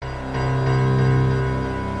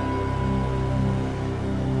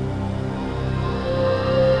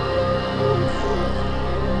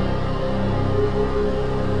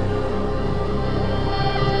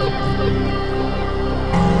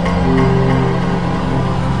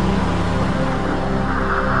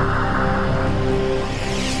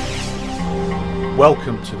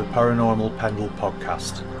Welcome to the Paranormal Pendle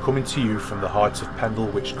podcast, coming to you from the heart of Pendle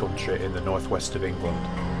Witch Country in the northwest of England.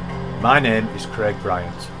 My name is Craig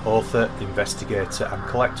Bryant, author, investigator and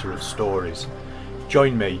collector of stories.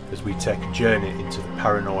 Join me as we take a journey into the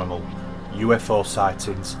paranormal, UFO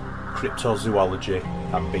sightings, cryptozoology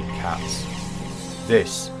and big cats.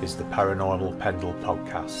 This is the Paranormal Pendle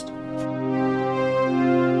podcast.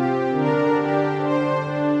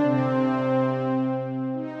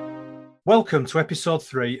 Welcome to episode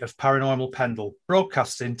 3 of Paranormal Pendle,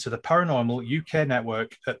 broadcasting to the Paranormal UK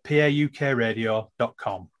network at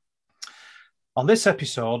paukradio.com. On this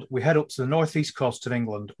episode, we head up to the northeast coast of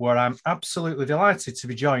England, where I'm absolutely delighted to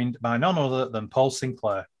be joined by none other than Paul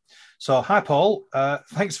Sinclair. So, hi Paul,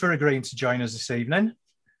 thanks for agreeing to join us this evening.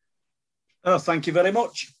 Oh, thank you very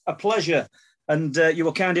much. A pleasure. And you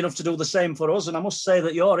were kind enough to do the same for us. And I must say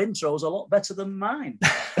that your intro is a lot better than mine.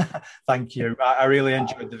 Thank you. I really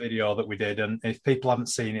enjoyed the video that we did. And if people haven't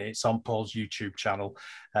seen it, it's on Paul's YouTube channel.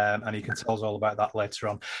 And he can tell us all about that later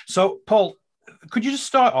on. So, Paul, could you just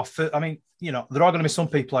start off? I mean, you know, there are going to be some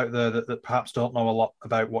people out there that perhaps don't know a lot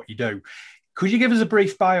about what you do. Could you give us a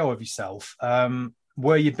brief bio of yourself,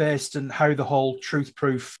 where you're based and how the whole Truth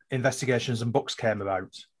Proof investigations and books came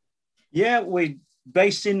about? Yeah, we're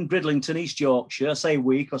based in Bridlington, East Yorkshire. I say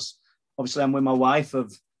we because obviously I'm with my wife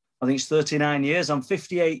of, I think it's 39 years. I'm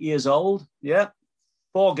 58 years old. Yeah.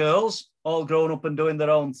 4 girls, all grown up and doing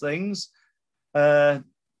their own things. They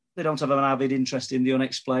don't have an avid interest in the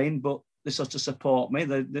unexplained, but they sort of support me.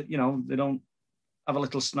 They don't have a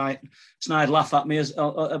little snide laugh at me as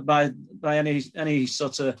by any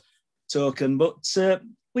sort of token. But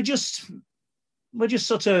we just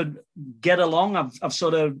sort of get along. I've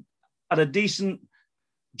sort of had a decent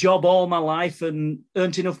job all my life and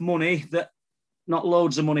earned enough money that, not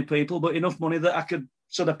loads of money, people, but enough money that I could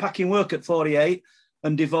sort of pack in work at 48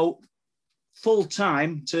 and devote full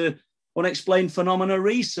time to unexplained phenomena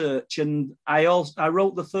research. And I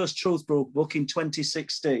wrote the first Truth Proof book in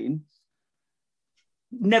 2016,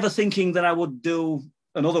 never thinking that I would do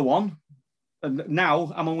another one. And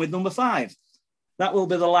now I'm on with number 5. That will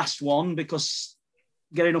be the last one because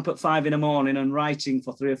getting up at 5 in the morning and writing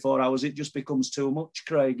for 3 or 4 hours, it just becomes too much,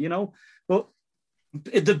 Craig, you know. But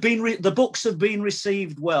the books have been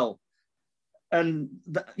received well. And,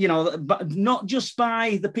 you know, not just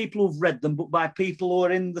by the people who've read them, but by people who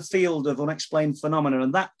are in the field of unexplained phenomena.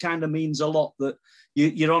 And that kind of means a lot, that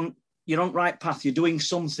you're on right path, you're doing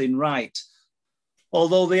something right.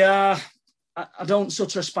 Although I don't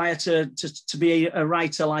sort of aspire to be a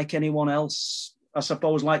writer like anyone else. I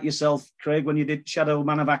suppose, like yourself, Craig, when you did Shadow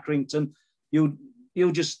Man of Accrington, you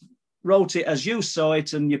just wrote it as you saw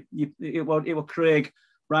it, and it were Craig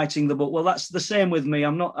writing the book. Well, that's the same with me.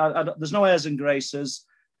 I'm not. There's no airs and graces.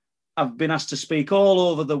 I've been asked to speak all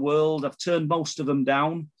over the world. I've turned most of them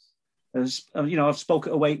down. As you know, I've spoke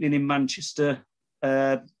at Awakening in Manchester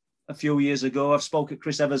a few years ago. I've spoke at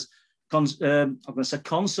Chris Evers' I'm going to say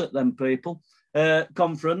concert. Then people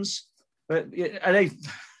conference.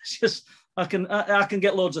 It's just. I can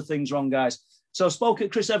get loads of things wrong, guys. So I spoke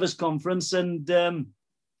at Chris Evers' conference, and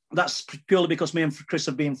that's purely because me and Chris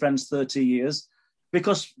have been friends 30 years.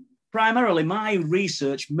 Because primarily my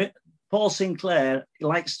research, Paul Sinclair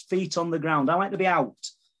likes feet on the ground. I like to be out.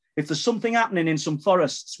 If there's something happening in some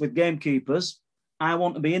forests with gamekeepers, I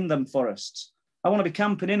want to be in them forests. I want to be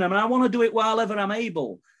camping in them, and I want to do it while ever I'm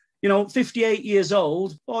able. You know, 58 years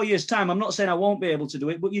old, 4 years' time, I'm not saying I won't be able to do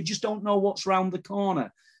it, but you just don't know what's round the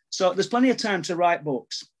corner. So there's plenty of time to write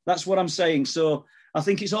books. That's what I'm saying. So I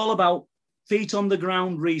think it's all about feet on the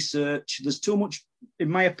ground research. There's too much,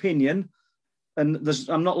 in my opinion, and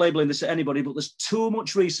I'm not labeling this at anybody, but there's too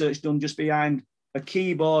much research done just behind a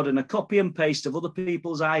keyboard and a copy and paste of other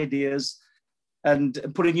people's ideas and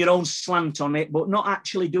putting your own slant on it, but not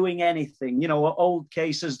actually doing anything. You know, old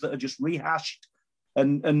cases that are just rehashed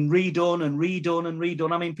and redone and redone and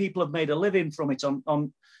redone. I mean, people have made a living from it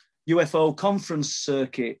on UFO conference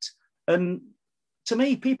circuit. And to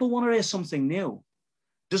me, people want to hear something new.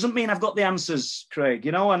 Doesn't mean I've got the answers, Craig,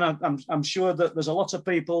 you know, and I'm sure that there's a lot of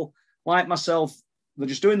people like myself, they're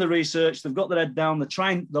just doing the research, they've got their head down, they're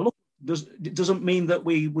trying, it doesn't mean that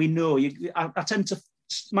we know. I tend to,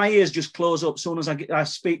 my ears just close up as soon as I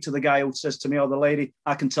speak to the guy who says to me, or the lady,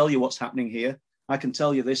 I can tell you what's happening here. I can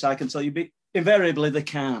tell you this, I can tell you, but invariably they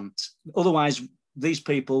can't. Otherwise, these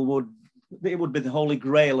people it would be the holy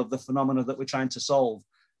grail of the phenomena that we're trying to solve.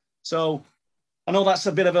 So I know that's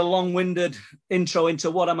a bit of a long-winded intro into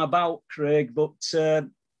what I'm about, Craig, but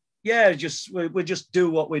we just do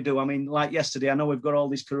what we do. I mean, like yesterday, I know we've got all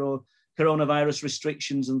these coronavirus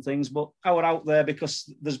restrictions and things, but I were out there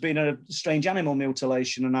because there's been a strange animal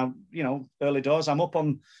mutilation, and I, early doors, I'm up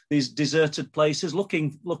on these deserted places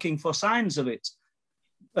looking for signs of it.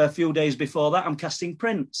 A few days before that, I'm casting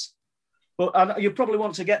prints. But you probably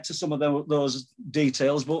want to get to some of those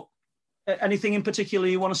details, but anything in particular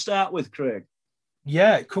you want to start with, Craig?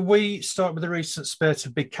 Yeah, could we start with the recent spate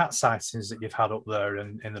of big cat sightings that you've had up there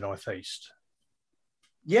in the northeast?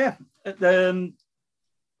 Yeah, I'm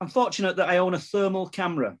fortunate that I own a thermal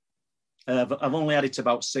camera. I've only had it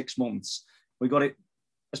about 6 months. We got it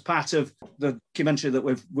as part of the documentary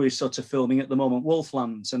that we're sort of filming at the moment,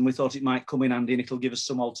 Wolflands, and we thought it might come in handy and it'll give us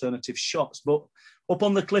some alternative shots. But up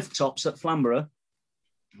on the cliff tops at Flamborough,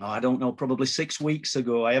 I don't know, probably 6 weeks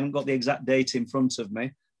ago, I haven't got the exact date in front of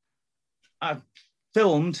me, I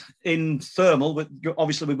filmed in thermal, but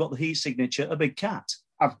obviously we've got the heat signature, a big cat.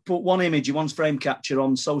 I've put one image, one's frame capture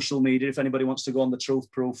on social media if anybody wants to go on the Truth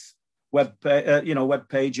Proof web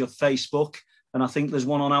page or Facebook. And I think there's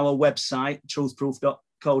one on our website,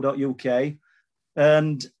 truthproof.co.uk.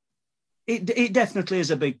 And it definitely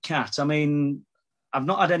is a big cat. I mean, I've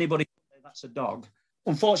not had anybody say that's a dog.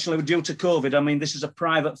 Unfortunately, due to COVID, I mean, this is a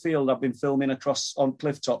private field I've been filming across on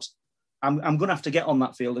cliff tops. I'm going to have to get on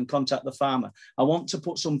that field and contact the farmer. I want to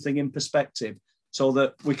put something in perspective so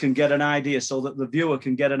that we can get an idea, so that the viewer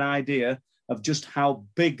can get an idea of just how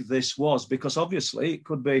big this was, because obviously it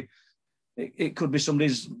could be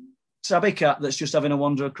somebody's tabby cat that's just having a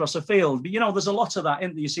wander across a field. But, there's a lot of that,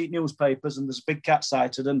 isn't there? You see newspapers and there's a big cat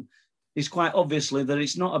sighted, and it's quite obviously that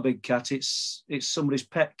it's not a big cat, it's somebody's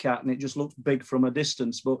pet cat, and it just looks big from a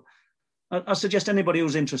distance. But I suggest anybody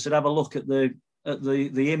who's interested have a look at the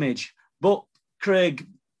image. But Craig,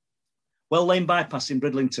 Well Lane Bypass in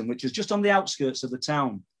Bridlington, which is just on the outskirts of the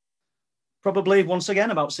town, probably once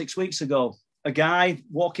again about 6 weeks ago, a guy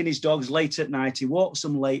walking his dogs late at night. He walks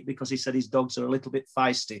them late because he said his dogs are a little bit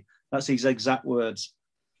feisty. That's his exact words.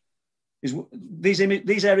 These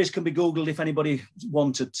areas can be Googled if anybody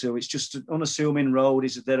wanted to. It's just an unassuming road.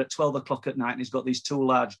 He's there at 12 o'clock at night and he's got these two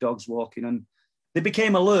large dogs walking, and they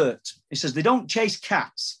became alert. He says they don't chase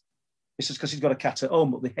cats. He says because he's got a cat at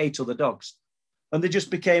home, but they hate other dogs. And they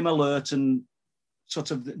just became alert and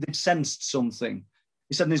sort of they sensed something.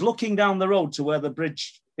 He said, and he's looking down the road to where the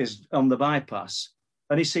bridge is on the bypass,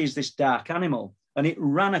 and he sees this dark animal, and it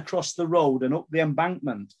ran across the road and up the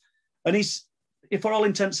embankment. And for all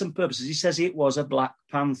intents and purposes, he says it was a black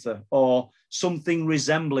panther or something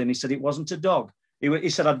resembling. He said it wasn't a dog. He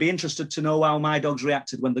said, I'd be interested to know how my dogs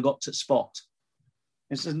reacted when they got to spot.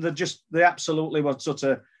 He said they absolutely were sort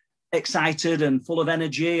of excited and full of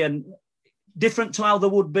energy, and different to how they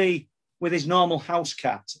would be with his normal house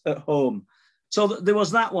cat at home. So there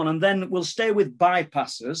was that one. And then we'll stay with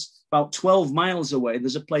bypasses. About 12 miles away,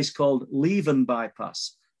 there's a place called Leven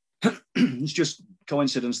Bypass. It's just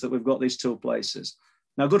coincidence that we've got these two places.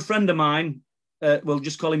 Now, a good friend of mine, we'll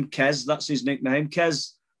just call him Kez, that's his nickname.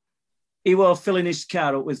 Kez, he was filling his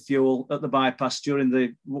car up with fuel at the bypass during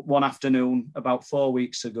the one afternoon about 4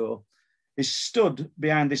 weeks ago. He stood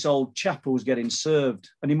behind this old chap who was getting served,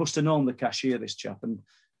 and he must have known the cashier, this chap. And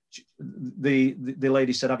the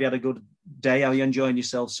lady said, have you had a good day? Are you enjoying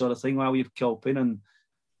yourself, sort of thing? How are you coping? And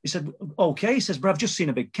he said, okay. He says, but I've just seen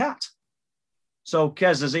a big cat. So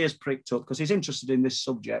Kez, his ears pricked up because he's interested in this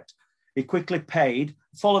subject. He quickly paid,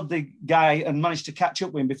 followed the guy and managed to catch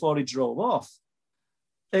up with him before he drove off.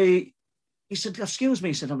 He said, excuse me.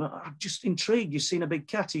 He said, I'm just intrigued. You've seen a big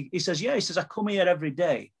cat? He says, yeah. He says, I come here every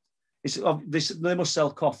day. He said, they must sell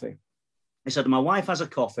coffee. He said, my wife has a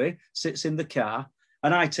coffee, sits in the car,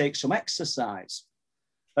 and I take some exercise.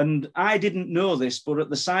 And I didn't know this, but at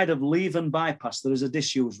the side of Leven Bypass, there is a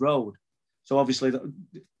disused road. So obviously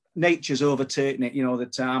nature's overtaken it, the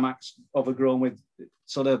tarmac's overgrown with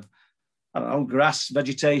sort of, grass,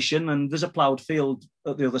 vegetation, and there's a ploughed field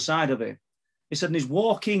at the other side of it. He said, and he's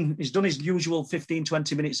walking, he's done his usual 15,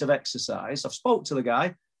 20 minutes of exercise. I've spoke to the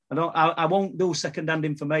guy. I won't do second-hand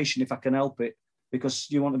information if I can help it, because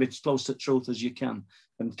you want to be as close to the truth as you can.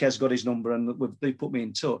 And Kez got his number and they put me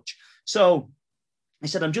in touch. So he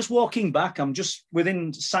said, I'm just walking back. I'm just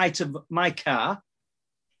within sight of my car.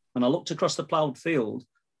 And I looked across the ploughed field.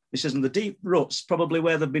 He says, in the deep ruts, probably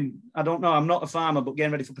where they've been, I don't know, I'm not a farmer, but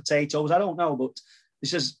getting ready for potatoes. I don't know, but he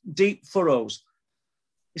says, deep furrows.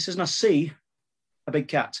 He says, and I see a big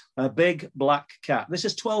cat, a big black cat. This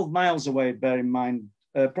is 12 miles away, bear in mind,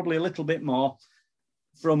 probably a little bit more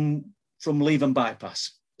from Leven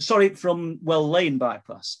Bypass. Sorry, from Well Lane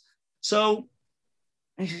Bypass. So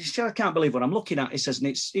he said, I can't believe what I'm looking at. He says, and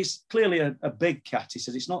it's clearly a big cat. He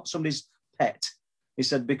said, it's not somebody's pet. He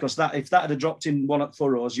said, because if that had dropped in one at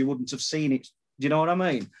Furrows, you wouldn't have seen it. Do you know what I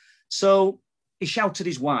mean? So he shouted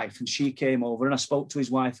his wife and she came over and I spoke to his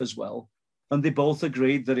wife as well. And they both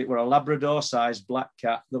agreed that it were a Labrador-sized black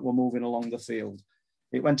cat that were moving along the field.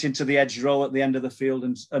 It went into the hedgerow at the end of the field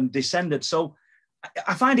and descended. So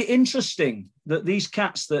I find it interesting that these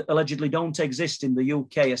cats that allegedly don't exist in the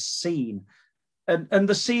UK are seen. And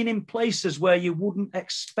they're seen in places where you wouldn't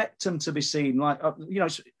expect them to be seen. Like,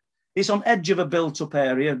 it's on edge of a built-up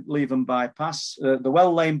area, Leven bypass, the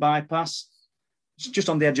Well Lane bypass. It's just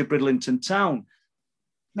on the edge of Bridlington town.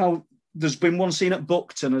 Now, there's been one seen at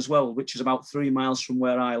Buckton as well, which is about 3 miles from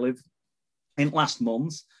where I live, in last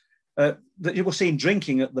month. That you were seen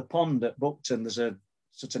drinking at the pond at Buckton. There's a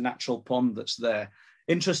sort of natural pond that's there.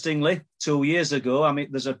 Interestingly, 2 years ago,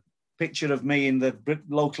 there's a picture of me in the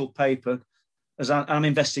local paper as I'm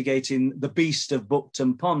investigating the beast of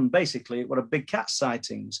Buckton Pond. Basically, it were a big cat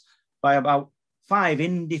sightings by about 5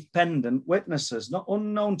 independent witnesses, not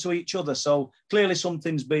unknown to each other. So clearly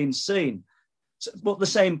something's been seen. But the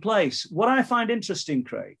same place. What I find interesting,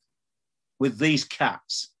 Craig, with these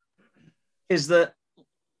cats is that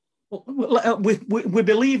we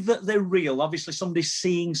believe that they're real. Obviously, somebody's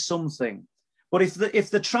seeing something. But if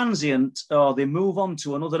the transient or they move on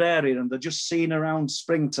to another area and they're just seen around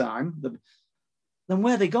springtime, then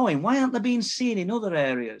where are they going? Why aren't they being seen in other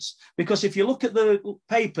areas? Because if you look at the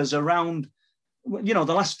papers around, the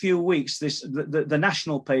last few weeks, the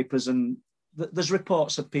national papers, and there's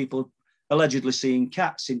reports of people allegedly seeing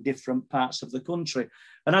cats in different parts of the country.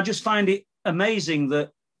 And I just find it amazing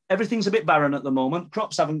that everything's a bit barren at the moment.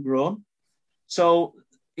 Crops haven't grown. So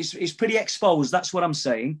it's pretty exposed. That's what I'm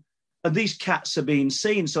saying. And these cats are being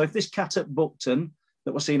seen. So if this cat at Buckton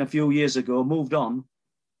that was seen a few years ago moved on,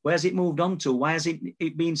 where's it moved on to? Why has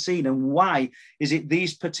it been seen? And why is it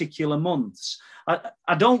these particular months?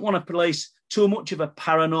 I don't want to place too much of a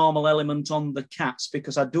paranormal element on the cats,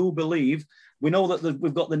 because I do believe, we know that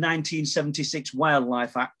we've got the 1976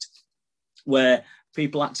 Wildlife Act, where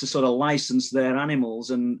people had to sort of license their animals,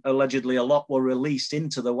 and allegedly a lot were released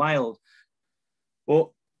into the wild. But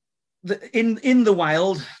in the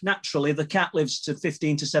wild, naturally, the cat lives to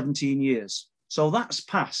 15 to 17 years. So that's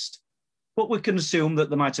passed. But we can assume that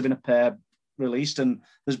there might have been a pair released and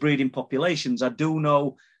there's breeding populations. I do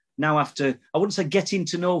know now, after, I wouldn't say getting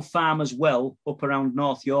to know farmers well up around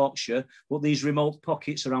North Yorkshire, but these remote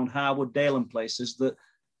pockets around Harwood, Dale and places, that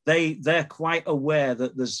they're quite aware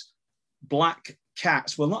that there's black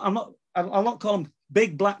cats. Well, I'll not call them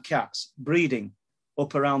big black cats breeding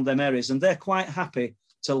up around them areas, and they're quite happy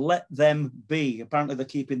to let them be. Apparently, they're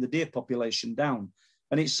keeping the deer population down,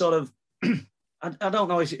 and it's sort of, I don't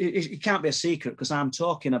know, it can't be a secret because I'm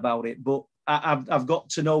talking about it, but I've got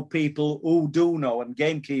to know people who do know, and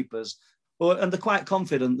gamekeepers, and they're quite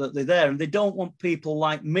confident that they're there, and they don't want people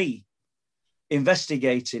like me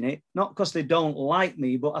investigating it, not because they don't like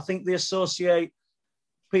me, but I think they associate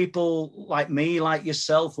people like me, like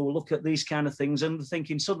yourself, who look at these kind of things and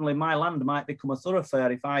thinking suddenly my land might become a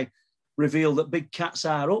thoroughfare if I reveal that big cats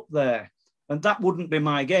are up there. And that wouldn't be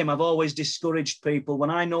my game. I've always discouraged people when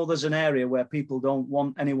I know there's an area where people don't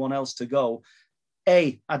want anyone else to go.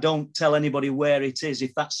 A, I don't tell anybody where it is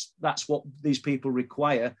if that's what these people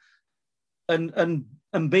require. And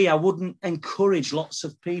B, I wouldn't encourage lots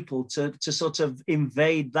of people to sort of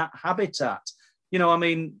invade that habitat. Or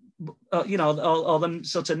the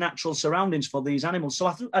sort of natural surroundings for these animals.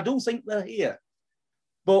 So I do think they're here.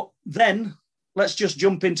 But then let's just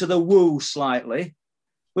jump into the woo slightly.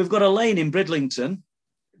 We've got a lane in Bridlington,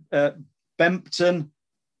 Bempton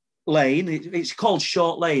Lane. It's called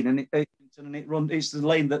Short Lane, and it's the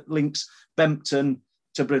lane that links Bempton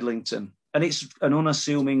to Bridlington, and it's an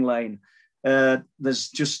unassuming lane. There's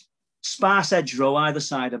just sparse hedgerow either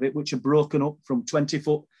side of it, which are broken up from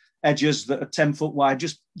 20-foot edges that are 10 foot wide,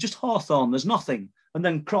 just hawthorn. There's nothing, and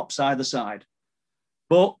then crops either side.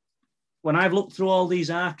 But when I've looked through all these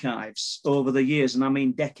archives over the years, and I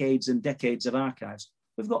mean decades and decades of archives,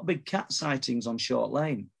 we've got big cat sightings on Short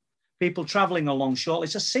Lane. People travelling along Short Lane.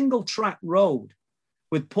 It's a single track road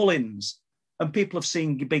with pull-ins, and people have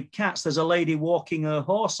seen big cats. There's a lady walking her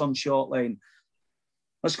horse on Short Lane.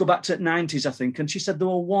 Let's go back to the 90s, I think. And she said there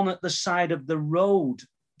were one at the side of the road.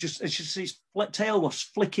 Just his tail was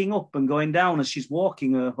flicking up and going down as she's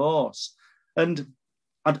walking her horse. And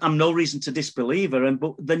I'm no reason to disbelieve her.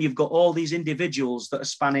 But then you've got all these individuals that are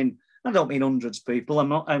spanning, I don't mean hundreds of people,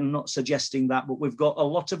 I'm not suggesting that, but we've got a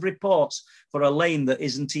lot of reports for a lane that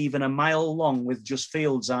isn't even a mile long with just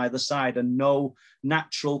fields either side and no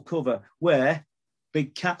natural cover where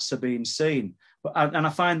big cats are being seen. And I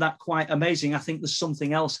find that quite amazing. I think there's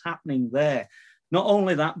something else happening there. Not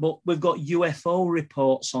only that, but we've got UFO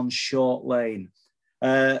reports on Short Lane.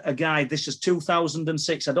 A guy, this is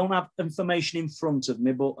 2006. I don't have information in front of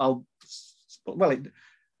me, but I'll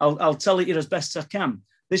tell it you as best I can.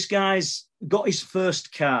 This guy's got his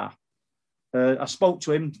first car. I spoke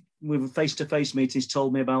to him with face-to-face meetings,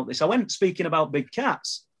 told me about this. I went speaking about big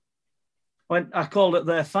cats. I called at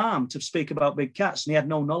their farm to speak about big cats, and he had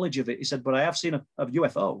no knowledge of it. He said, but I have seen a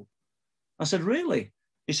UFO. I said, really?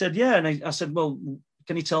 He said, yeah. And I said, well,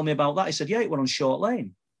 can you tell me about that? He said, yeah, it went on Short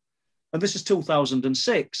Lane. And this is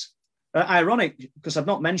 2006. Ironic, because I've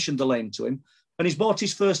not mentioned the lane to him. And he's bought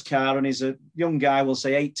his first car, and he's a young guy, we'll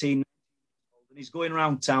say 18, and he's going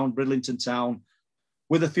around town, Bridlington town,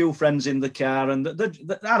 with a few friends in the car. And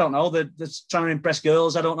I don't know, they're trying to impress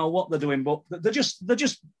girls. I don't know what they're doing, but they're just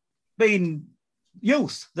being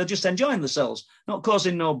youth. They're just enjoying themselves, not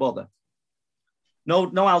causing no bother. No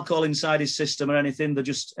alcohol inside his system or anything. They're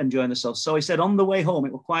just enjoying themselves. So he said on the way home,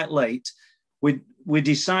 it was quite late, we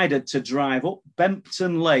decided to drive up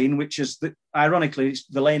Bempton Lane, which is, ironically, it's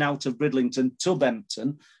the lane out of Bridlington to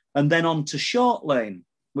Bempton, and then on to Short Lane,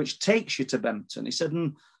 which takes you to Bempton. He said,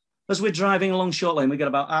 and as we're driving along Short Lane, we get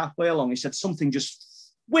about halfway along. He said, something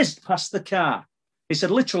just whizzed past the car. He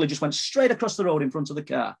said, literally just went straight across the road in front of the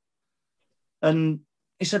car. And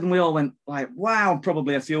he said, and we all went like, wow,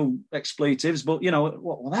 probably a few expletives, but,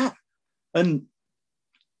 what was that? And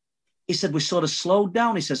he said, we sort of slowed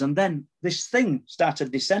down, he says, and then this thing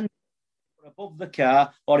started descending above the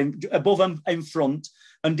car or above and in front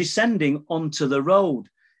and descending onto the road.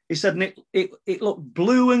 He said, and it looked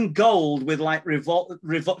blue and gold with like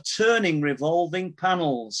turning revolving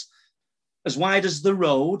panels as wide as the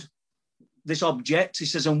road, this object. He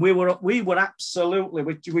says, and we were absolutely,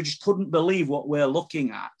 we just couldn't believe what we're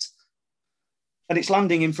looking at. And it's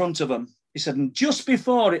landing in front of them. He said, and just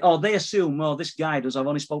before it, they assume, this guy does, I've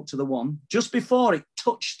only spoke to the one, just before it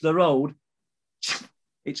touched the road,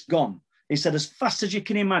 it's gone. He said, as fast as you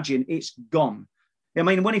can imagine, it's gone. I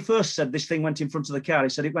mean, when he first said this thing went in front of the car, he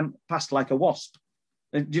said it went past like a wasp.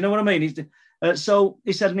 Do you know what I mean? So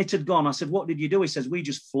he said, and it had gone. I said, what did you do? He says, we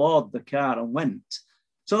just floored the car and went.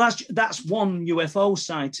 So that's one UFO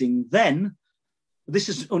sighting. Then, this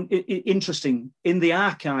is interesting, in the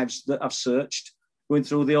archives that I've searched, going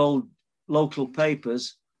through the old local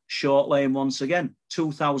papers, Short Lane once again,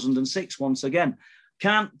 2006 once again.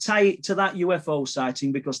 Can't tie it to that UFO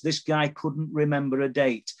sighting because this guy couldn't remember a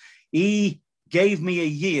date. He gave me a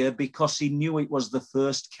year because he knew it was the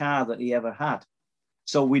first car that he ever had.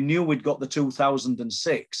 So we knew we'd got the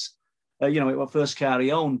 2006. It was the first car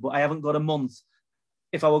he owned, but I haven't got a month.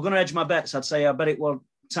 If I were going to edge my bets, I'd say I bet it was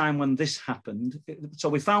time when this happened. So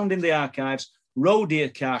we found in the archives, roe deer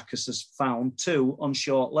carcasses found 2 on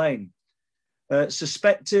Short Lane.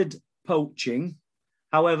 Suspected poaching.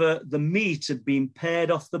 However, the meat had been pared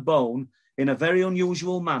off the bone in a very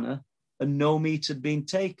unusual manner and no meat had been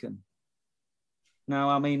taken. Now,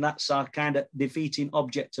 I mean, that's our kind of defeating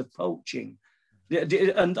object of poaching.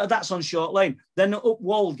 And that's on Short Lane. Then up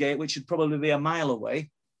Waldgate, which would probably be a mile away,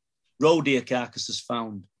 roe deer carcasses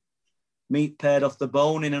found. Meat pared off the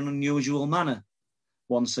bone in an unusual manner,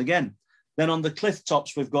 once again. Then on the cliff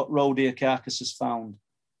tops, we've got roe deer carcasses found.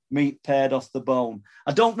 Meat pared off the bone.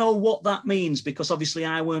 I don't know what that means because obviously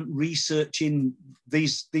I weren't researching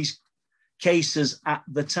these cases at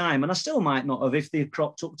the time, and I still might not have if they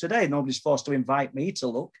cropped up today. Nobody's forced to invite me to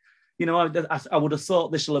look. I would have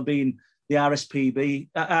thought this will have been the RSPCA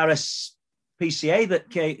that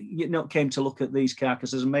came to look at these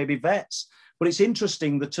carcasses and maybe vets. But it's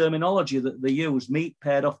interesting the terminology that they use: meat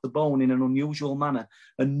pared off the bone in an unusual manner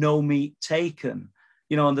and no meat taken.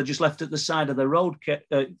 And they're just left at the side of the road,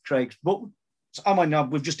 Craig. But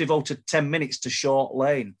we've just devoted 10 minutes to Short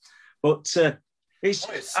Lane. But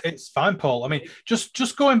it's fine, Paul. I mean,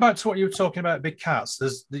 just going back to what you were talking about, big cats.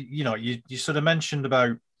 There's you sort of mentioned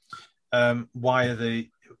about why are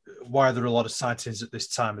there a lot of sightings at this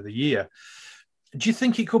time of the year. Do you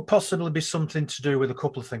think it could possibly be something to do with a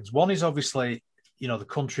couple of things? One is obviously, the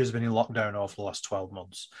country has been in lockdown over the last 12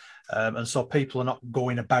 months. And so people are not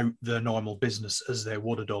going about their normal business as they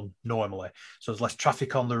would have done normally. So there's less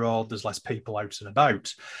traffic on the road, there's less people out and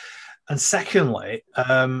about. And secondly,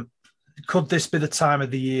 could this be the time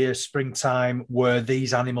of the year, springtime, where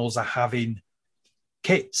these animals are having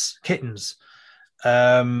kittens?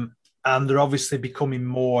 And they're obviously becoming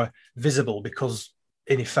more visible because,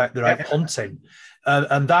 in effect, they're out hunting.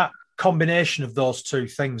 And that combination of those two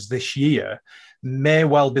things this year may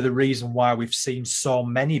well be the reason why we've seen so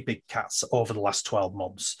many big cats over the last 12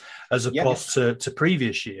 months, as opposed to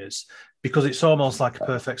previous years, because it's almost like a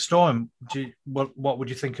perfect storm. What would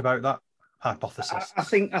you think about that hypothesis? I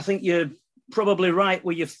think you're probably right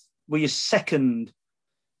with your second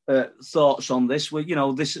thoughts on this.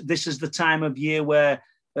 Well, this is the time of year where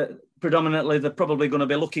predominantly they're probably going to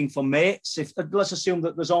be looking for mates. If let's assume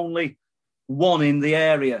that there's only one in the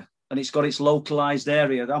area and it's got its localized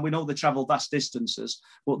area, and we know they travel vast distances,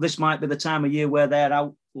 but this might be the time of year where they're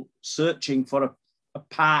out searching for a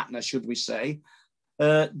partner, should we say.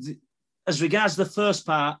 As regards the first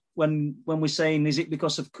part, when we're saying, is it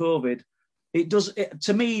because of COVID?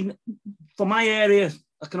 To me, for my area,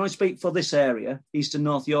 I can only speak for this area, East and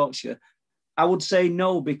North Yorkshire, I would say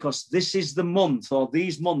no, because this is the month, or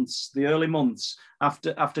these months, the early months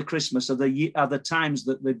after Christmas are the times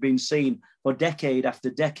that they've been seen for decade after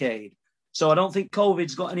decade. So I don't think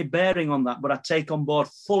COVID's got any bearing on that, but I take on board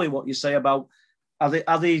fully what you say about,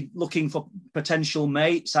 are they looking for potential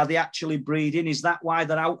mates? Are they actually breeding? Is that why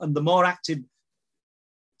they're out? And the more active,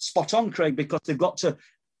 spot on, Craig, because they've got to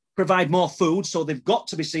provide more food, so they've got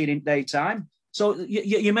to be seen in daytime. So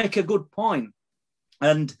you make a good point.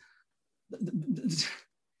 And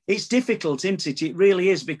it's difficult, isn't it? It really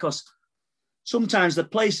is, because sometimes the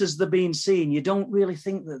places they're being seen, you don't really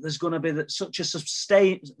think that there's going to be such a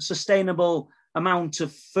sustainable amount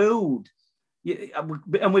of food.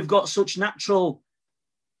 And we've got such natural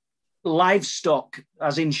livestock,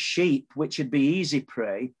 as in sheep, which would be easy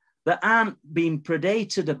prey, that aren't being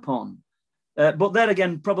predated upon. But there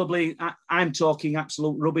again, probably I'm talking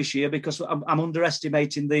absolute rubbish here, because I'm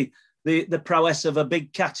underestimating the prowess of a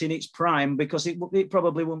big cat in its prime, because it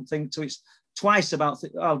probably wouldn't think twice about,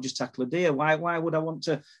 I'll just tackle a deer. Why would I want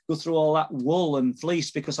to go through all that wool and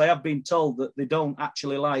fleece? Because I have been told that they don't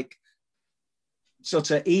actually like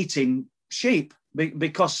sort of eating sheep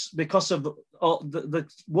because of the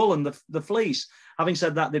wool and the fleece. Having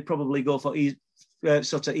said that, they'd probably go for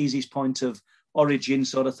sort of easiest point of origin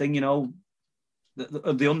sort of thing,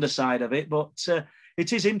 the underside of it. But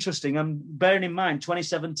it is interesting. And bearing in mind,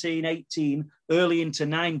 2017, 18, early into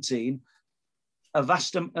 19,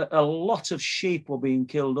 a lot of sheep were being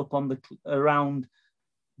killed up around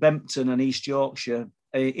Bempton and East Yorkshire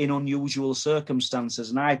in unusual circumstances.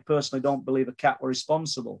 And I personally don't believe a cat were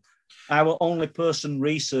responsible. I was only person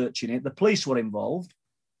researching it. The police were involved,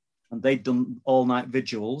 and they'd done all-night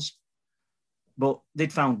vigils, but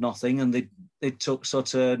they'd found nothing, and they took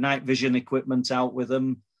sort of night vision equipment out with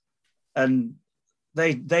them, and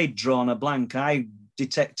they'd drawn a blank. I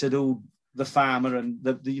detected who the farmer and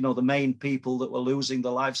the main people that were losing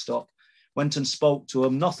the livestock, went and spoke to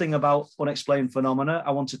them. Nothing about unexplained phenomena.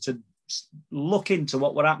 I wanted to look into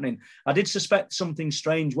what were happening. I did suspect something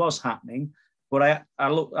strange was happening, but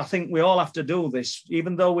I think we all have to do this.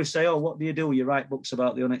 Even though we say, oh, what do? You write books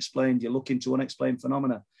about the unexplained, you look into unexplained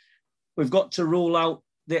phenomena. We've got to rule out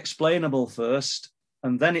the explainable first,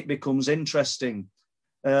 and then it becomes interesting.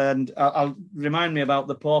 And I'll remind me about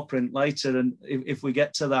the paw print later, and if we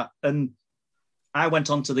get to that. And I went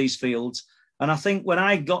onto these fields, and I think when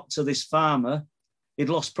I got to this farmer, he'd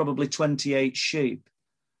lost probably 28 sheep.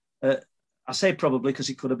 I say probably because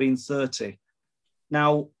it could have been 30.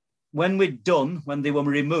 Now, when they were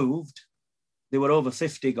removed, they were over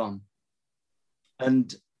 50 gone.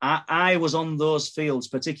 And I was on those fields,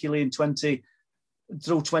 particularly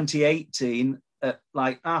through 2018, at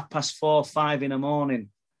like 4:30, 5 in the morning,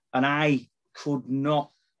 and I could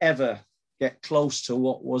not ever get close to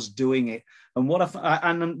what was doing it. And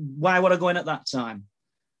why were I going at that time?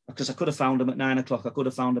 Because I could have found them at 9 o'clock, I could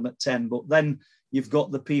have found them at 10, but then you've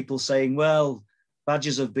got the people saying, well,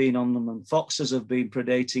 badgers have been on them and foxes have been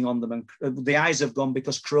predating on them, and the eyes have gone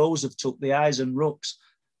because crows have took the eyes and rooks.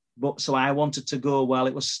 But so I wanted to go while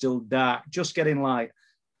it was still dark, just getting light.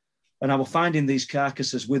 And I was finding these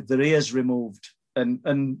carcasses with their ears removed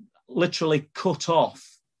and literally cut off,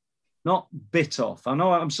 not bit off. I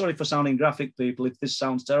know, I'm sorry for sounding graphic, people, if this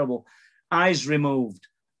sounds terrible. Eyes removed.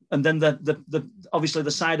 And then the obviously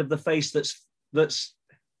the side of the face that's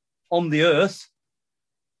on the earth.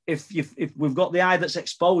 If we've got the eye that's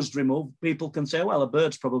exposed removed, people can say, well, a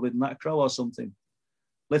bird's probably than that, a crow or something.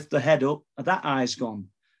 Lift the head up, that eye's gone.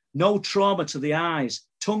 No trauma to the eyes,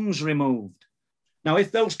 tongues removed. Now,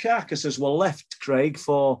 if those carcasses were left, Craig,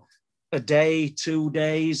 for a day, 2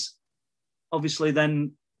 days, obviously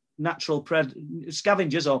then natural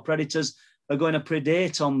scavengers or predators are going to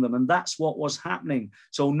predate on them. And that's what was happening.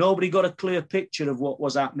 So nobody got a clear picture of what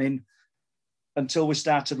was happening until we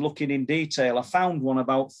started looking in detail. I found one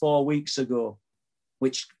about 4 weeks ago,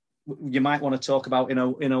 which you might want to talk about in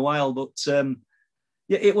a while. But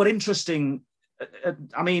it was interesting.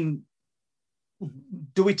 I mean,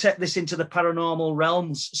 do we take this into the paranormal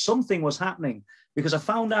realms? Something was happening, because I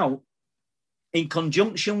found out in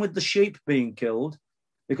conjunction with the sheep being killed,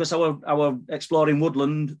 because I were exploring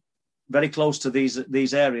woodland very close to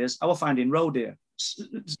these areas, I was finding roe deer.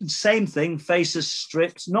 Same thing, faces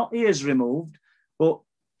stripped, not ears removed, but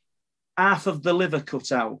half of the liver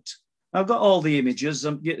cut out. I've got all the images,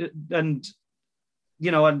 and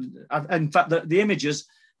you know, and in fact, the images,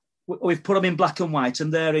 we've put them in black and white,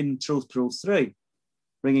 and they're in Truth Proof 3,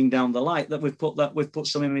 bringing down the light. We've put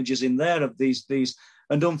some images in there of these,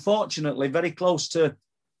 and unfortunately, very close to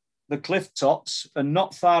the cliff tops and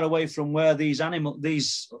not far away from where these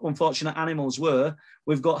unfortunate animals were,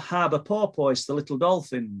 we've got harbour porpoise, the little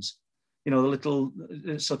dolphins, you know, the little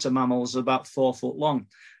sort of mammals about 4 foot long.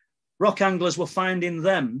 Rock anglers were finding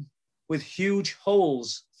them with huge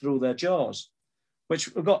holes through their jaws,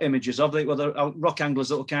 which we've got images of. They were the rock anglers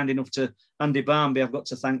that were kind enough to, Andy Barnby, I've got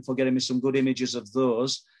to thank for getting me some good images of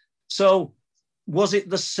those. So was it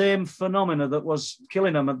the same phenomena that was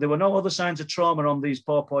killing them? There were no other signs of trauma on these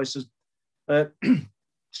porpoises,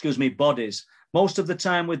 bodies. Most of the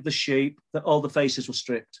time with the sheep, all the faces were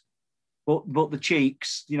stripped. But the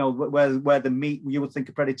cheeks, you know, where the meat you would think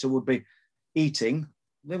a predator would be eating,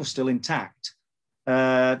 they were still intact.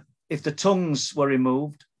 If the tongues were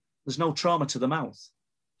removed, there's no trauma to the mouth.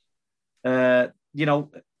 You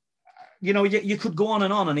could go on,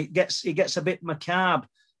 and it gets a bit macabre.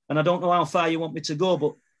 And I don't know how far you want me to go,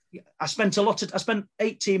 but I spent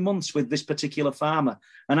 18 months with this particular farmer,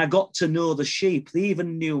 and I got to know the sheep. They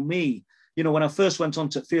even knew me. You know, when I first went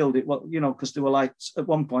onto the field, it was, you know, because they were like at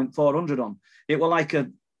one point 400 on. It were like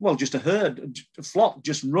just a herd, a flock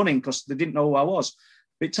just running because they didn't know who I was.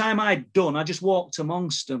 By the time I'd done, I just walked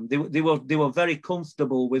amongst them. They were very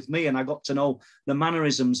comfortable with me, and I got to know the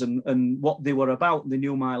mannerisms and what they were about. They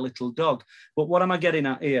knew my little dog. But what am I getting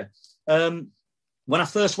at here? When I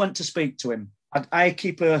first went to speak to him, I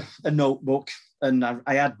keep a notebook, and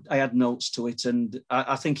I had notes to it, and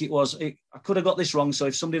I think I could have got this wrong. So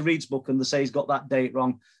if somebody reads book and they say he's got that date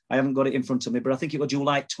wrong, I haven't got it in front of me, but I think it was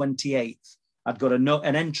July 28th. I'd got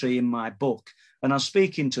an entry in my book, and I was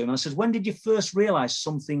speaking to him, and I said, when did you first realise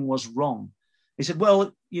something was wrong? He said,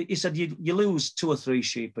 well, he said, you lose 2 or 3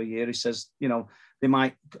 sheep a year. He says, you know, they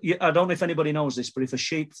might, I don't know if anybody knows this, but if a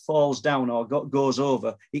sheep falls down or goes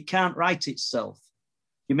over, it can't right itself.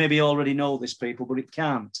 You maybe already know this, people, but it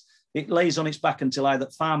can't. It lays on its back until either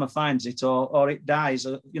farmer finds it or it dies,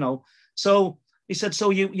 you know. So he said,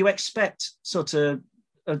 so you expect sort of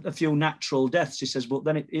a few natural deaths. He says, but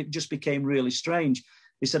then it just became really strange.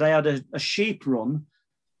 He said, I had a sheep run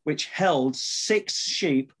which held 6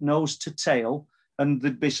 sheep nose to tail, and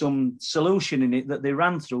there'd be some solution in it that they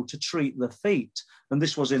ran through to treat the feet. And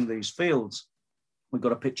this was in these fields. We've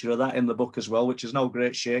got a picture of that in the book as well, which is no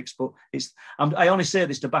great shakes, but I only say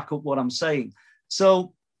this to back up what I'm saying.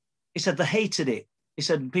 So he said they hated it. He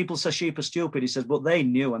said, people say sheep are stupid. He said, but they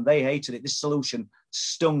knew and they hated it. This solution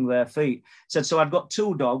stung their feet. He said, so I'd got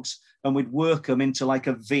 2 dogs, and we'd work them into like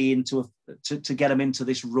a V to get them into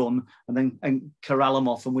this run, and corral them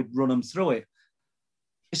off, and we'd run them through it.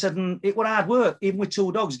 He said, and it was hard work, even with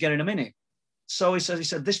 2 dogs getting them in it. So he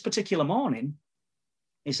said, this particular morning,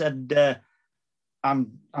 he said,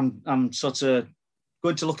 I'm sort of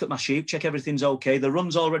going to look at my sheep, check everything's okay. The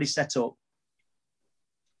run's already set up.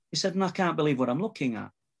 He said, and I can't believe what I'm looking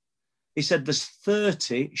at. He said, there's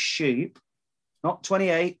 30 sheep, not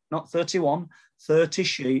 28, not 31, 30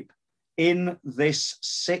 sheep in this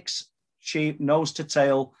 6 sheep nose to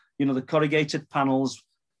tail, you know, the corrugated panels.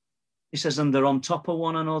 He says, and they're on top of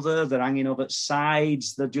one another. They're hanging over at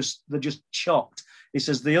sides. They're just chocked. He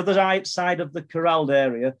says, the other side of the corralled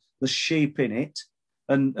area, the sheep in it,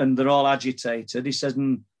 and they're all agitated. He says,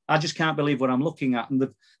 and I just can't believe what I'm looking at. And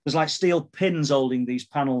there's like steel pins holding these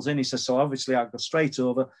panels in. He says, so obviously I go straight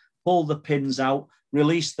over, pull the pins out,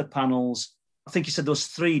 release the panels. I think he said there was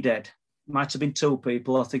 3 dead. Might have been 2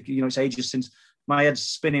 people. I think, you know, it's ages since my head's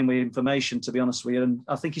spinning with information, to be honest with you. And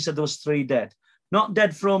I think he said there was 3 dead. Not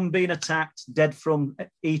dead from being attacked, dead from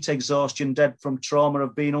heat exhaustion, dead from trauma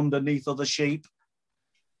of being underneath other sheep.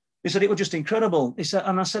 He said it was just incredible. He said,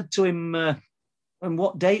 and I said to him, and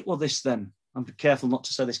what date was this then? I'm careful not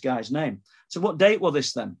to say this guy's name. So what date was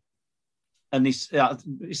this then? And it's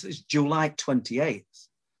July 28th.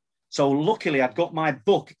 So luckily I'd got my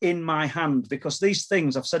book in my hand, because these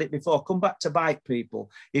things, I've said it before, come back to bite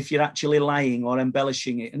people if you're actually lying or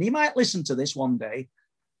embellishing it. And he might listen to this one day.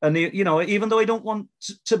 And, you know, even though he don't want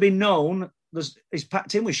to be known, he's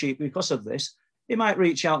packed in with sheep because of this, he might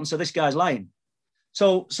reach out and say, this guy's lying.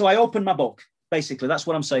 So I opened my book. Basically, that's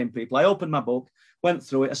what I'm saying, people. I opened my book, went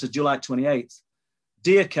through it. I said, July 28th.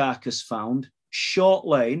 Deer carcass found, Short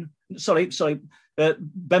Lane,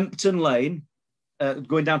 Bempton Lane,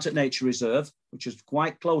 going down to Nature Reserve, which is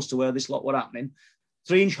quite close to where this lot were happening.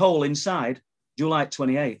 3-inch hole inside, July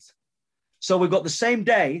 28th. So we've got the same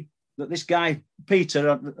day that this guy,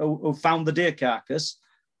 Peter, who found the deer carcass,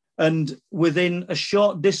 and within a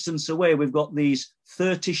short distance away, we've got these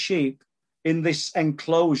 30 sheep in this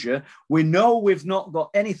enclosure. We know we've not got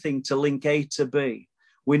anything to link A to B.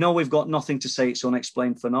 We know we've got nothing to say it's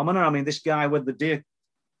unexplained phenomena. I mean, this guy with the deer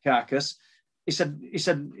carcass, he said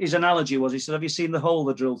his analogy was, he said, have you seen the hole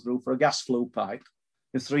they drilled through for a gas flue pipe,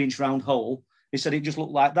 a 3-inch round hole? He said it just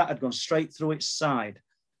looked like that had gone straight through its side.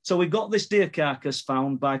 So we got this deer carcass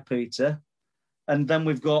found by Peter, and then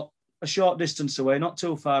we've got a short distance away, not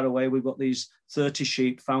too far away, we've got these 30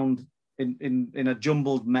 sheep found in a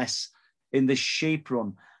jumbled mess in this sheep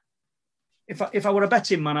run. If I were a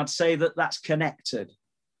betting man, I'd say that that's connected.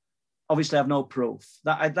 Obviously, I have no proof.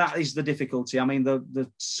 That is the difficulty. I mean, the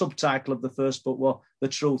subtitle of the first book was The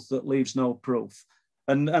Truth That Leaves No Proof.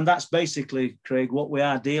 And that's basically, Craig, what we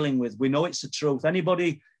are dealing with. We know it's the truth.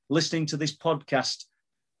 Anybody listening to this podcast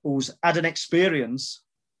who's had an experience,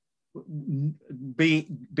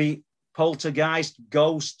 be poltergeist,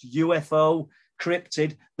 ghost, UFO,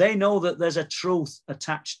 cryptid, they know that there's a truth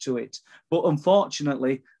attached to it. But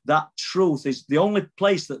unfortunately, that truth is the only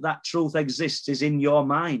place that truth exists is in your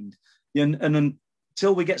mind. And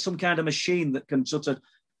until we get some kind of machine that can sort of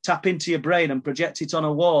tap into your brain and project it on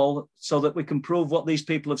a wall so that we can prove what these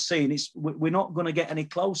people have seen, we're not going to get any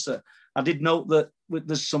closer. I did note that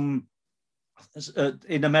there's some,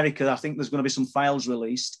 in America, I think there's going to be some files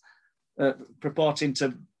released purporting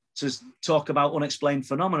to talk about unexplained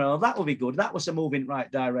phenomena. Well, that would be good. That was a move in the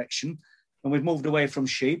right direction. And we've moved away from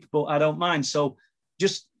sheep, but I don't mind. So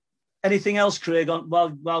just anything else, Craig,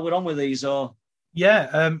 while we're on with these? Or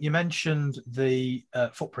Yeah, you mentioned the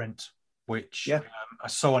footprint, which I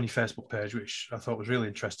saw on your Facebook page, which I thought was really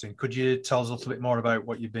interesting. Could you tell us a little bit more about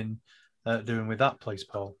what you've been doing with that, please,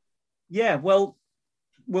 Paul? Yeah, well,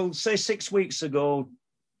 we'll say 6 weeks ago,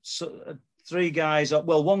 three guys,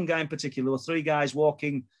 well, one guy in particular, 3 guys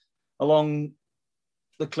walking along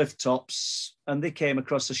the cliff tops, and they came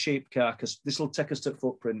across a sheep carcass. This will take us to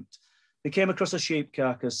footprint. They came across a sheep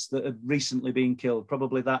carcass that had recently been killed,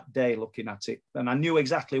 probably that day, looking at it. And I knew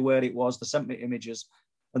exactly where it was. They sent me images.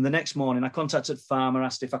 And the next morning, I contacted farmer,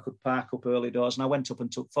 asked if I could park up early doors, and I went up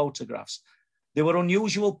and took photographs. There were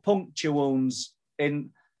unusual puncture wounds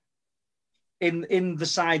in the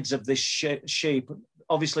sides of this sheep,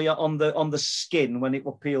 obviously on the skin when it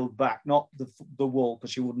were peeled back, not the wool,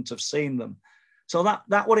 because you wouldn't have seen them. So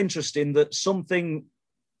that was interesting, that something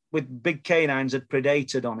with big canines had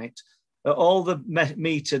predated on it. All the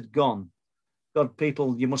meat had gone. God,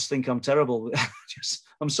 people, you must think I'm terrible.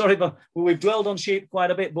 I'm sorry, but we've dwelled on sheep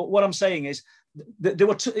quite a bit. But what I'm saying is, there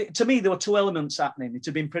were two elements happening. It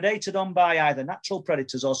had been predated on by either natural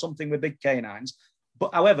predators or something with big canines.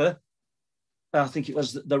 But however, I think it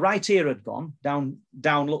was the right ear had gone down,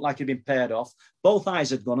 looked like it had been pared off. Both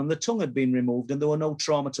eyes had gone, and the tongue had been removed, and there were no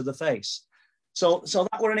trauma to the face. So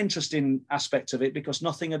that were an interesting aspect of it, because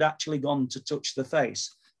nothing had actually gone to touch the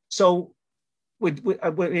face. So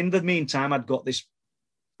in the meantime, I'd got this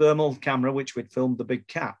thermal camera, which we'd filmed the big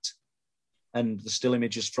cat and the still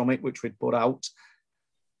images from it, which we'd put out.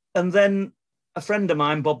 And then a friend of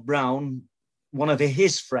mine, Bob Brown, one of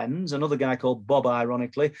his friends, another guy called Bob,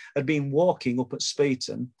 ironically, had been walking up at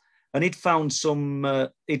Speeton, and he'd found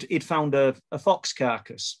he'd found a fox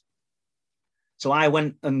carcass. So I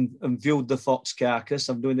went and viewed the fox carcass.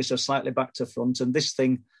 I'm doing this slightly back to front, and this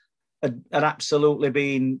thing had absolutely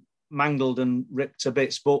been mangled and ripped to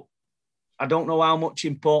bits. But I don't know how much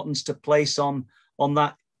importance to place on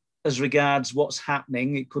that as regards what's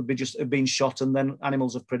happening. It could be just have been shot and then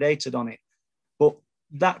animals have predated on it. But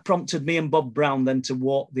that prompted me and Bob Brown then to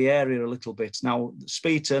walk the area a little bit. Now,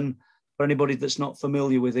 Speeton, for anybody that's not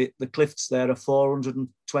familiar with it, the cliffs there are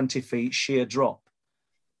 420 feet sheer drop.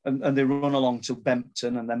 And they run along to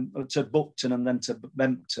Bempton and then to Buckton and then to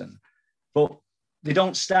Bempton. But they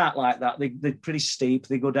don't start like that. They're pretty steep.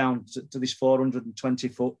 They go down to this 420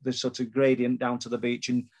 foot, this sort of gradient down to the beach,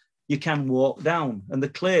 and you can walk down. And the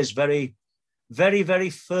clay is very, very,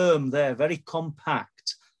 very firm there, very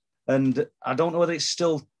compact. And I don't know whether it's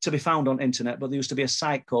still to be found on internet, but there used to be a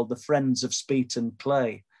site called the Friends of Speeton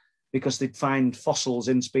Clay, because they'd find fossils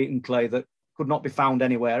in Speeton clay that could not be found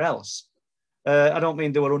anywhere else. I don't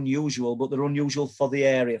mean they were unusual, but they're unusual for the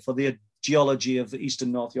area, for the geology of the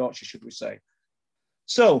eastern North Yorkshire, should we say.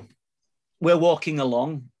 So we're walking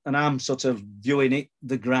along, and I'm sort of viewing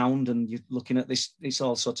the ground, and you're looking at this. It's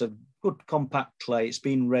all sort of good compact clay. It's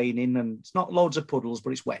been raining, and it's not loads of puddles,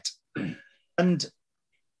 but it's wet. And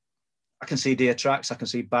I can see deer tracks. I can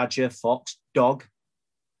see badger, fox, dog.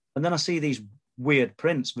 And then I see these weird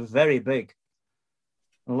prints, very big.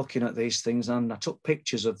 and looking at these things, and I took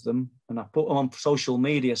pictures of them and I put them on social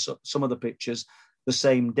media, so some of the pictures, the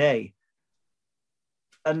same day.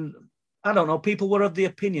 And I don't know, people were of the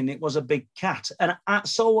opinion it was a big cat. And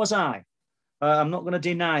so was I. I'm not going to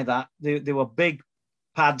deny that. They were big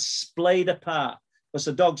pads splayed apart, because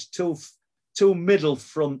the dog's two middle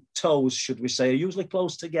front toes, should we say, are usually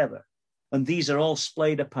close together. And these are all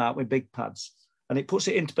splayed apart with big pads. And it puts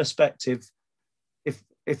it into perspective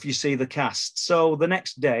if you see the cast. So the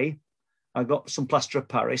next day, I got some plaster of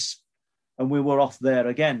Paris and we were off there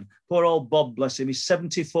again. Poor old Bob, bless him, he's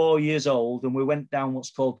 74 years old, and we went down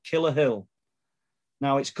what's called Killer Hill.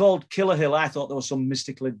 Now, it's called Killer Hill. I thought there was some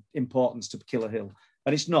mystical importance to Killer Hill,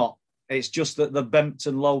 and it's not. It's just that the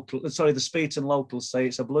Speeton locals say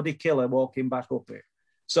it's a bloody killer walking back up it.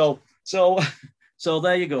 So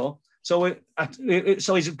there you go. So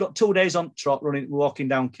he's got 2 days on trot walking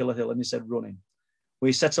down Killer Hill, and he said running.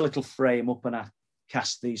 We set a little frame up and I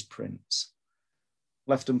cast these prints.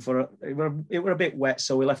 Left them it were a bit wet,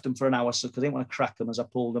 so we left them for an hour, so I didn't want to crack them as I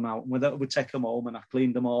pulled them out. And we'd take them home and I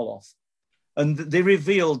cleaned them all off. And they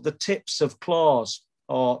revealed the tips of claws,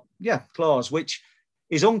 which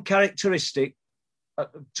is uncharacteristic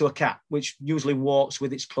to a cat, which usually walks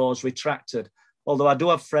with its claws retracted. Although I do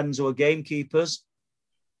have friends who are gamekeepers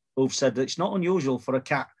who've said that it's not unusual for a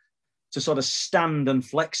cat to sort of stand and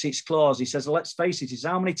flex its claws. He says, let's face it, he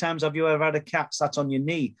says, how many times have you ever had a cat sat on your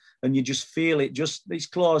knee and you just feel it, just these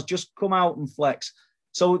claws just come out and flex?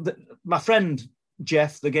 So my friend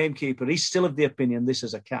Jeff, the gamekeeper, he's still of the opinion this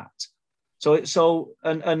is a cat.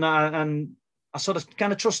 And I sort of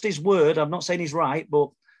kind of trust his word. I'm not saying he's right, but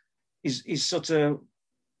his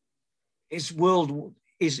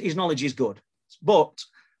knowledge is good. But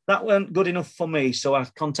that weren't good enough for me, so I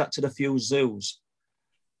contacted a few zoos.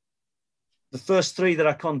 The first 3 that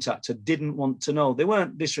I contacted didn't want to know. They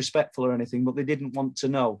weren't disrespectful or anything, but they didn't want to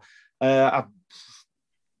know. I'm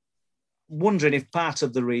wondering if part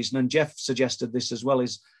of the reason, and Jeff suggested this as well,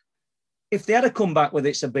 is if they had to come back with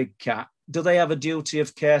it's a big cat, do they have a duty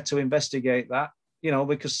of care to investigate that? You know,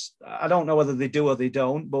 because I don't know whether they do or they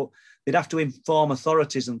don't, but they'd have to inform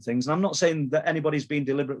authorities and things. And I'm not saying that anybody's been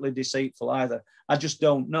deliberately deceitful either. I just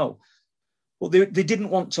don't know. Well, they didn't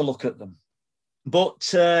want to look at them. But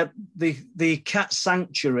the cat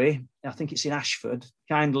sanctuary, I think it's in Ashford,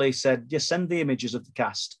 kindly said, yes, send the images of the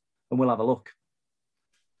cast and we'll have a look.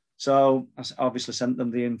 So I obviously sent them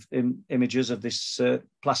the images of this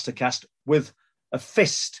plaster cast with a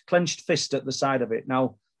clenched fist at the side of it.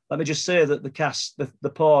 Now, let me just say that the cast, the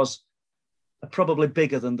paws are probably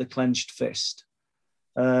bigger than the clenched fist.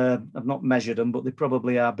 I've not measured them, but they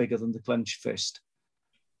probably are bigger than the clenched fist.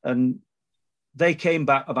 And they came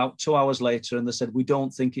back about 2 hours later and they said, we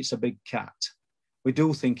don't think it's a big cat. We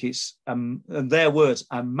do think it's, in their words,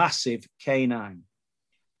 a massive canine.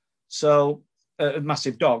 So, a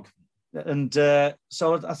massive dog. And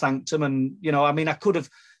so I thanked them. And, you know, I mean, I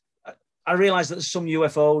realised that some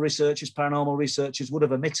UFO researchers, paranormal researchers would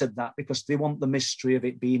have omitted that because they want the mystery of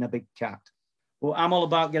it being a big cat. Well, I'm all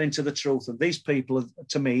about getting to the truth. And these people,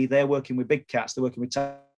 to me, they're working with big cats. They're working with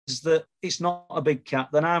that it's not a big cat,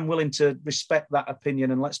 then I'm willing to respect that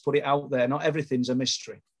opinion and let's put it out there. Not everything's a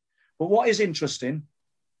mystery. But what is interesting,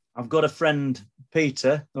 I've got a friend,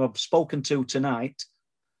 Peter, who I've spoken to tonight,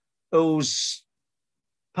 who's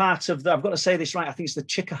part of I've got to say this right, I think it's the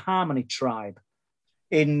Chickahominy tribe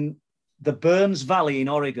in the Burns Valley in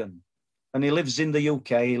Oregon. And he lives in the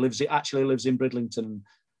UK. He actually lives in Bridlington.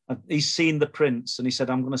 And he's seen the prints and he said,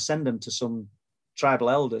 I'm going to send them to some tribal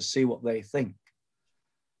elders, see what they think.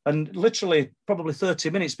 And literally, probably 30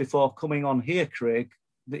 minutes before coming on here, Craig,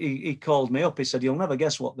 he called me up. He said, you'll never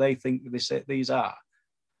guess what they think these are.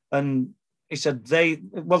 And he said, they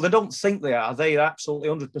don't think they are. They are absolutely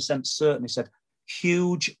 100% certain. He said,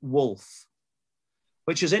 huge wolf,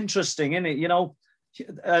 which is interesting, isn't it? You know,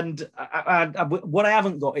 and what I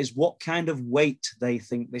haven't got is what kind of weight they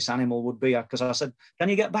think this animal would be. Because I said, can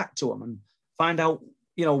you get back to them and find out,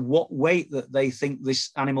 you know, what weight that they think this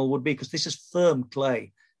animal would be? Because this is firm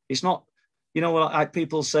clay. It's not, you know, like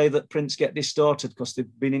people say that prints get distorted because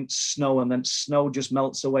they've been in snow and then snow just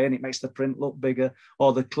melts away and it makes the print look bigger,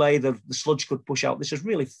 or the clay, the sludge could push out. This is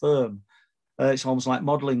really firm. It's almost like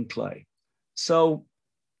modeling clay. So,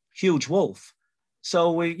 huge wolf.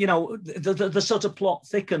 So, the sort of plot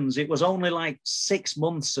thickens. It was only like 6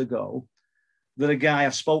 months ago that a guy,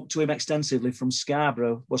 I've spoke to him extensively from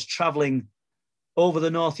Scarborough, was travelling over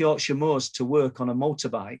the North Yorkshire moors to work on a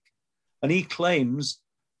motorbike. And he claims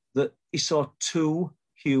that he saw 2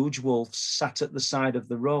 huge wolves sat at the side of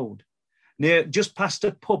the road, just past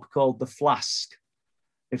a pub called The Flask.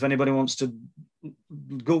 If anybody wants to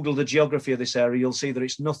Google the geography of this area, you'll see that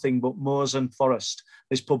it's nothing but moors and forest.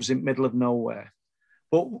 This pub's in the middle of nowhere.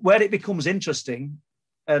 But where it becomes interesting,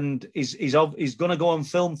 and he's going to go on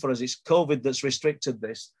film for us, it's COVID that's restricted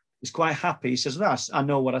this. He's quite happy. He says, I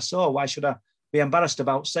know what I saw. Why should I be embarrassed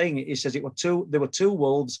about saying it? He says there were two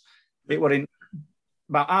wolves. It were in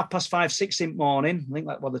about 5:30, 6 in the morning. I think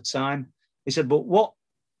that was the time. He said, but what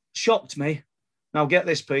shocked me, now get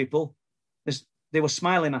this, people, is they were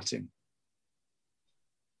smiling at him.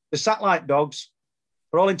 The satellite dogs,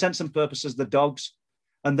 for all intents and purposes, the dogs.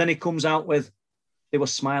 And then he comes out with, they were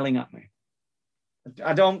smiling at me.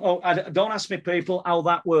 Don't ask me, people, how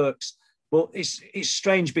that works. But it's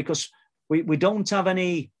strange because we don't have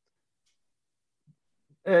any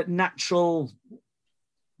natural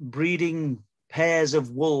breeding pairs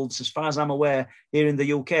of wolves, as far as I'm aware, here in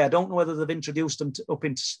the UK. I don't know whether they've introduced them up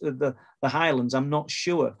into the Highlands. I'm not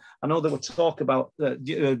sure. I know there were talk about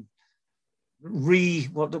there's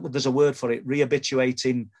a word for it,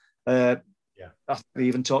 rehabituating. I think we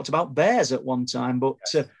even talked about bears at one time. But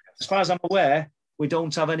as far as I'm aware, we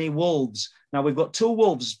don't have any wolves. Now, we've got two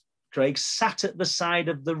wolves, Craig, sat at the side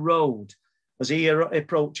of the road as he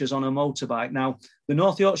approaches on a motorbike. Now, the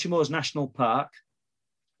North Yorkshire Moors National Park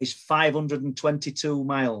is 522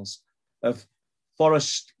 miles of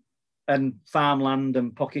forest and farmland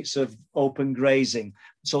and pockets of open grazing.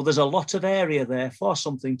 So there's a lot of area there for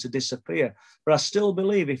something to disappear. But I still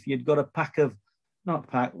believe if you'd got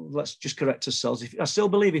let's just correct ourselves. I still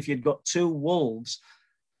believe if you'd got two wolves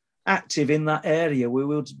active in that area, we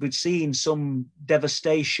would be seeing some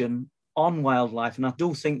devastation on wildlife. And I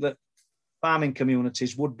do think that farming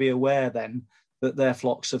communities would be aware then that their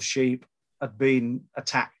flocks of sheep had been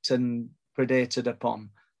attacked and predated upon.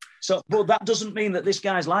 So, but that doesn't mean that this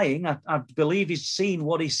guy's lying. I believe he's seen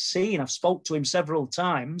what he's seen. I've spoke to him several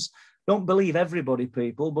times. Don't believe everybody,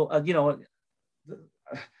 people, but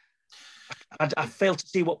I fail to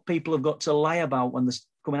see what people have got to lie about when they're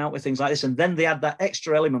coming out with things like this. And then they add that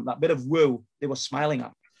extra element, that bit of woo. They were smiling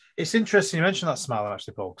at. It's interesting you mentioned that smiling,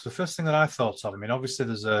 actually, Paul, because the first thing that I thought of, I mean, obviously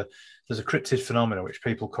there's a cryptid phenomenon which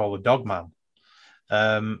people call the dog man.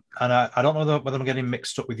 And I don't know whether I'm getting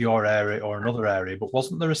mixed up with your area or another area, but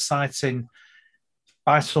wasn't there a sighting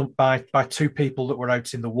by two people that were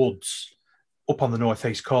out in the woods up on the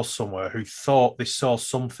northeast coast somewhere who thought they saw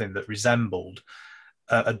something that resembled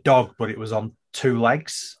a dog, but it was on two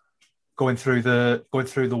legs going through the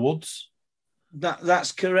woods?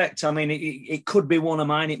 That's correct. I mean, it could be one of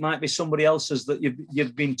mine. It might be somebody else's that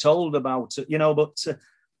you've been told about, but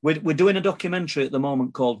we're doing a documentary at the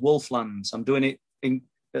moment called Wolflands. I'm doing it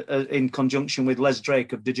in conjunction with Les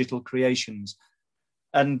Drake of Digital Creations.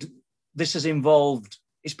 And this has involved,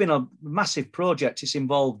 it's been a massive project. It's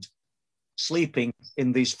involved sleeping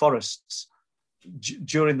in these forests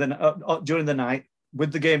during the night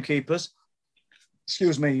with the gamekeepers,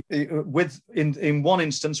 in one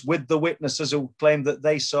instance with the witnesses who claimed that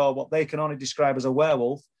they saw what they can only describe as a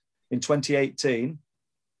werewolf in 2018.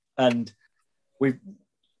 And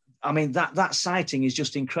that sighting is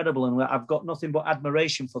just incredible. And I've got nothing but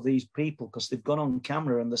admiration for these people because they've gone on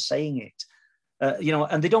camera and they're saying it,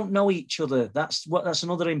 and they don't know each other. That's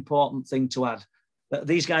another important thing to add.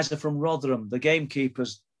 These guys are from Rotherham. The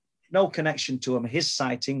gamekeepers, no connection to them. His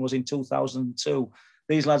sighting was in 2002.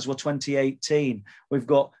 These lads were 2018. We've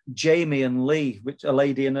got Jamie and Lee, a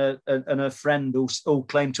lady and her friend who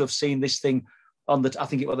claimed to have seen this thing on I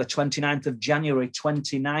think it was the 29th of January,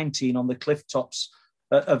 2019 on the cliff tops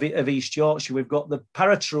of East Yorkshire. We've got the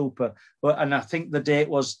paratrooper, and I think the date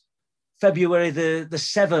was February the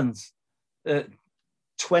 7th,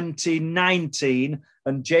 2019,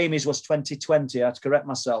 and Jamie's was 2020. I had to correct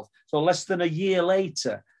myself. So less than a year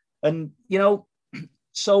later. And,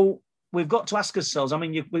 so we've got to ask ourselves, I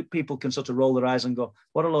mean, people can sort of roll their eyes and go,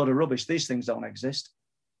 what a load of rubbish. These things don't exist.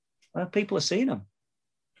 Well, people are seeing them.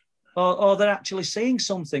 Or they're actually seeing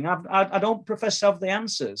something. I don't profess to have the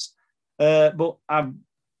answers. But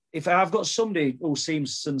if I've got somebody who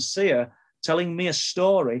seems sincere telling me a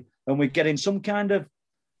story and we're getting some kind of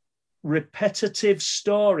repetitive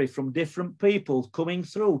story from different people coming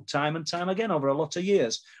through time and time again over a lot of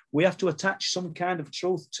years, we have to attach some kind of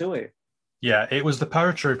truth to it. Yeah, it was the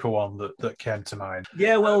paratrooper one that came to mind.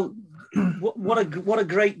 Yeah, well, what a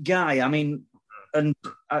great guy. I mean, and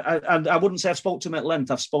I wouldn't say I've spoke to him at length.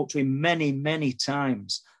 I've spoke to him many, many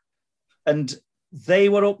times. And they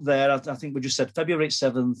were up there, I think we just said February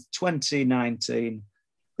 7th, 2019.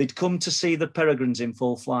 They'd come to see the peregrines in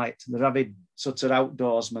full flight. They're avid sort of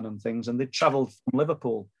outdoorsmen and things, and they'd travelled from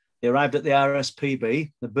Liverpool. They arrived at the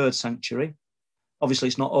RSPB, the bird sanctuary. Obviously,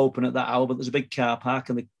 it's not open at that hour, but there's a big car park,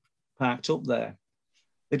 and they parked up there.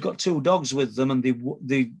 they'd got two dogs with them, and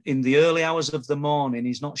they in the early hours of the morning,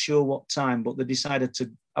 he's not sure what time, but they decided to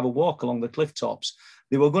have a walk along the cliff tops.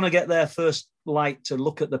 They were going to get their first light to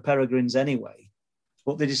look at the peregrines anyway,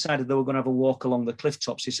 but they decided they were going to have a walk along the cliff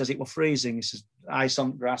tops. He says it was freezing. He says ice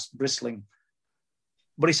on grass, bristling.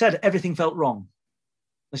 But he said everything felt wrong.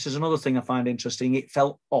 This is another thing I find interesting. It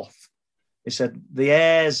felt off. He said the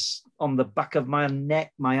hairs on the back of my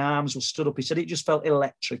neck, my arms were stood up. He said it just felt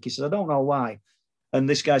electric. He said, I don't know why. And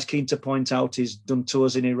this guy's keen to point out he's done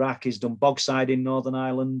tours in Iraq. He's done bogside in Northern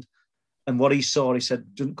Ireland. And what he saw, he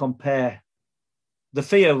said, doesn't compare. The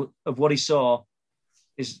fear of what he saw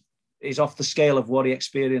is off the scale of what he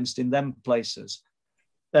experienced in them places.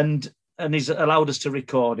 And he's allowed us to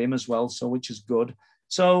record him as well, so which is good.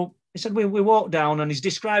 So he said, we walked down, and he's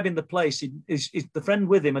describing the place. The friend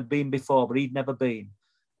with him had been before, but he'd never been.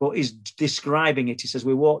 But he's describing it. He says,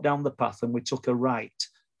 we walked down the path and we took a right.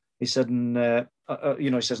 He said, and,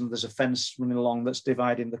 he says, and there's a fence running along that's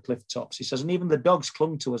dividing the cliff tops. He says, and even the dogs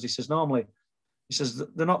clung to us. He says, normally, he says,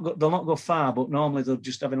 they'll not go far, but normally they're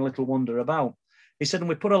just having a little wander about. He said, and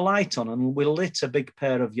we put a light on and we lit a big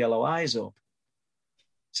pair of yellow eyes up.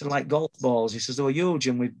 He said, like golf balls. He says, they were huge.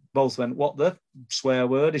 And we both went, what the swear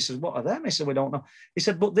word? He says, what are them? He said, we don't know. He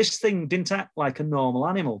said, but this thing didn't act like a normal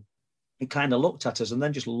animal. It kind of looked at us and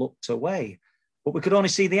then just looked away. But we could only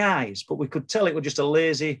see the eyes, but we could tell it was just a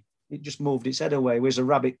lazy, it just moved its head away. Whereas a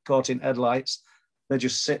rabbit caught in headlights, they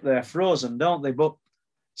just sit there frozen, don't they? But he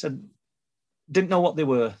said, didn't know what they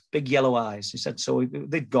were, big yellow eyes. He said, so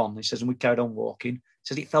they'd gone. He says, and we carried on walking. He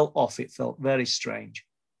said, it felt off. It felt very strange.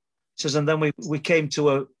 He says, and then we came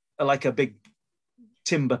to a big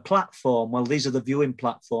timber platform. Well, these are the viewing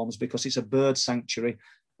platforms because it's a bird sanctuary.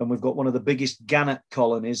 And we've got one of the biggest gannet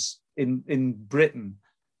colonies in Britain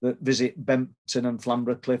that visit Bempton and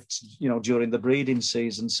Flamborough Cliffs, during the breeding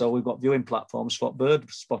season. So we've got viewing platforms for bird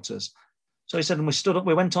spotters. So he said, and we stood up,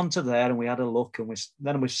 we went onto there and we had a look, and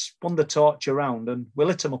then we spun the torch around and we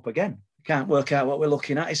lit them up again. Can't work out what we're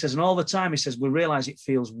looking at. He says, and all the time, he says, we realise it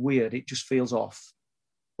feels weird. It just feels off.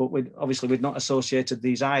 But we'd not associated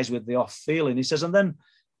these eyes with the off feeling. He says, and then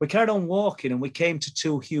we carried on walking and we came to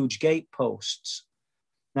two huge gate posts.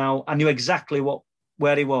 Now, I knew exactly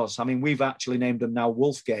where he was. I mean, we've actually named them now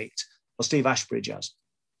Wolfgate, or Steve Ashbridge has.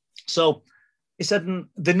 So he said,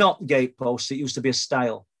 they're not gate posts. It used to be a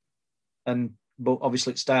stile. But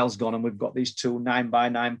obviously stile's gone, and we've got these two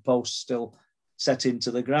 9x9 posts still set into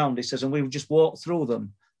the ground. He says, and we just walked through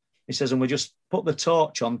them. He says, and we just put the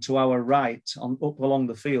torch on to our right, up along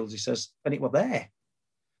the fields. He says, and it were there.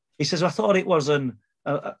 He says, I thought it was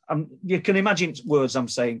you can imagine words I'm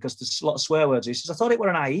saying because there's a lot of swear words. He says, I thought it were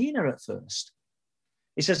an hyena at first.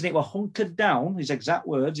 He says, and it were hunkered down, his exact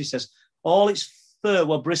words. He says, all its fur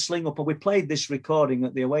were bristling up. And we played this recording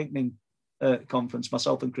at the Awakening conference,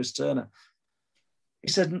 myself and Chris Turner. He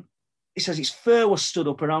says, its fur was stood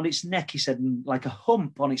up around its neck. He said, and like a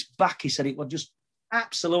hump on its back. He said, it was just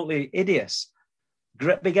absolutely hideous.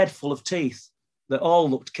 Great big head full of teeth that all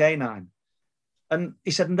looked canine. And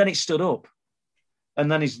he said, and then it stood up.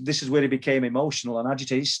 And then this is where he became emotional and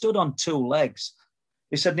agitated. He stood on two legs.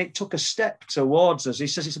 He said, and it took a step towards us. He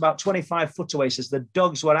says, it's about 25 foot away. He says, the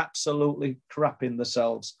dogs were absolutely crapping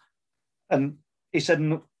themselves. And he said,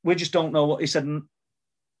 and we just don't know what, he said, and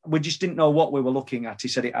we just didn't know what we were looking at. He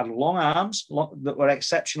said, it had long arms that were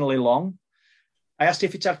exceptionally long. I asked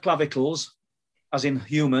if it had clavicles, as in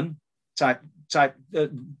human type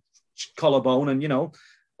collarbone, and,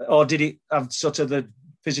 or did it have sort of the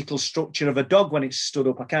physical structure of a dog when it stood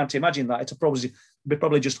up? I can't imagine that. It'd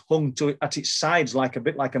probably just hung to it at its sides like a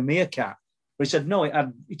bit like a meerkat. But he said, no,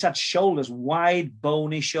 it had shoulders, wide,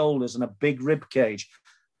 bony shoulders and a big rib cage.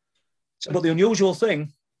 But the unusual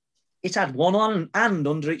thing, it had one hand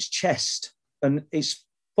under its chest and its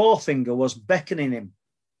forefinger was beckoning him,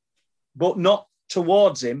 but not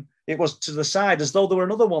towards him. It was to the side as though there were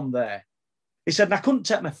another one there. He said, and I couldn't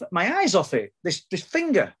take my eyes off it, this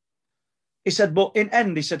finger. He said, but in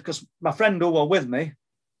end, he said, because my friend who were with me,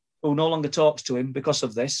 who no longer talks to him because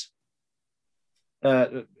of this,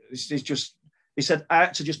 he said, I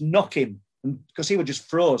had to just knock him because he would just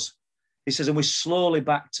froze. He says, and we slowly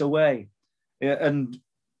backed away. And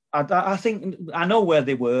I think I know where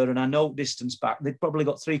they were and I know distance back. They'd probably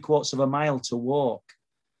got 3/4 of a mile to walk.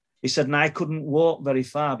 He said, and I couldn't walk very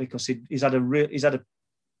far because he's had a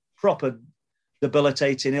proper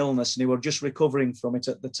debilitating illness and he was just recovering from it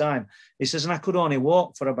at the time. He says, and I could only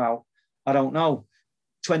walk for about,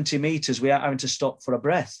 20 meters without having to stop for a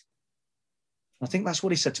breath. I think that's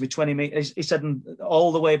what he said to me, 20 meters. He said, and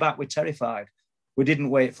all the way back, we're terrified. We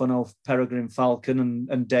didn't wait for no peregrine falcon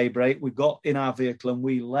and daybreak. We got in our vehicle and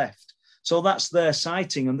we left. So that's their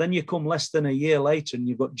sighting. And then you come less than a year later and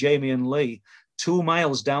you've got Jamie and Lee 2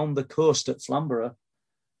 miles down the coast at Flamborough.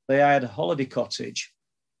 They had a holiday cottage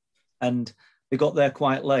and they got there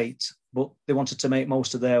quite late, but they wanted to make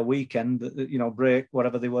most of their weekend, you know, break,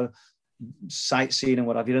 whatever they were, sightseeing and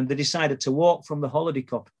whatever. And they decided to walk from the holiday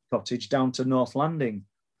cottage down to North Landing.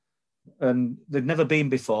 And they'd never been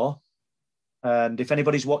before. And if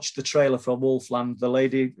anybody's watched the trailer for Wolfland, the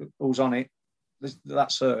lady who's on it,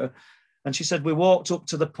 that's her. And she said, we walked up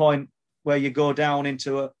to the point where you go down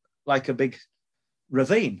into a big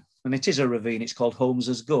ravine. And it is a ravine. It's called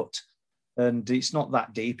Holmes's Gut. And it's not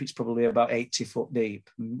that deep. It's probably about 80 foot deep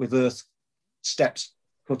with earth steps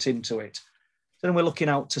cut into it. Then we're looking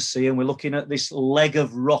out to sea and we're looking at this leg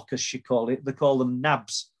of rock, as she called it. They call them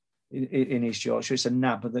nabs in East Yorkshire. It's a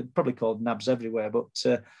nab. They're probably called nabs everywhere. But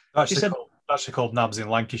she said, actually called nabs in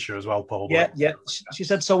Lancashire as well, probably. Yeah. She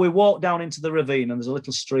said, so we walked down into the ravine and there's a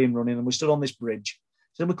little stream running and we stood on this bridge.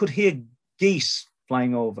 So we could hear geese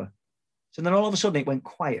flying over. So then all of a sudden it went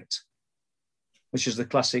quiet, which is the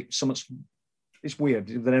classic, it's weird.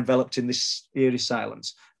 They're enveloped in this eerie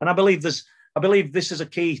silence. And I believe this is a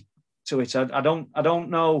key to it. I don't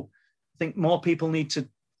know. I think more people need to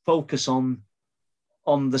focus on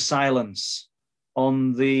the silence,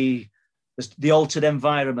 on the altered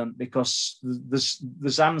environment, because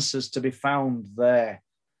there's answers to be found there.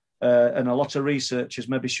 And a lot of researchers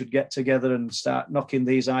maybe should get together and start knocking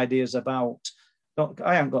these ideas about.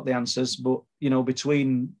 I haven't got the answers, but you know,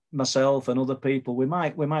 between myself and other people, we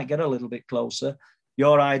might get a little bit closer.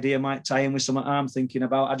 Your idea might tie in with something I'm thinking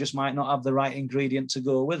about. I just might not have the right ingredient to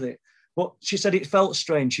go with it. But she said it felt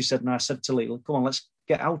strange. She said, and I said to Lee, come on, let's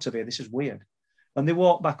get out of here. This is weird. And they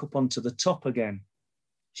walked back up onto the top again.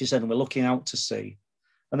 She said, and we're looking out to sea.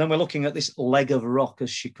 And then we're looking at this leg of rock, as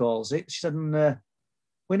she calls it. She said, and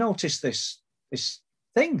we noticed this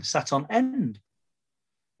thing sat on end.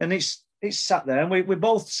 And it's sat there. And we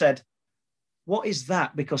both said, what is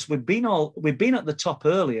that? Because we've been at the top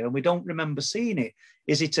earlier and we don't remember seeing it.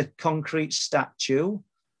 Is it a concrete statue?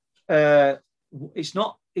 It's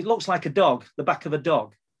not. It looks like a dog, the back of a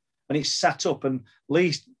dog. And it's sat up. And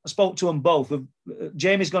Lee, I spoke to them both.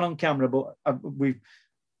 Jamie's gone on camera, but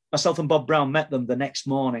myself and Bob Brown met them the next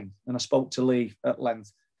morning. And I spoke to Lee at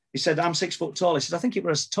length. He said, I'm 6 foot tall. He said, I think it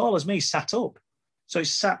was as tall as me, sat up. So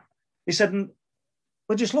it's sat. He said, and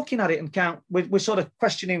we're just looking at it and we're sort of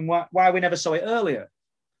questioning why we never saw it earlier.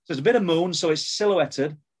 So there's a bit of moon, so it's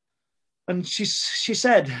silhouetted. And she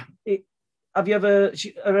said,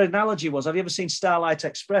 her analogy was, have you ever seen Starlight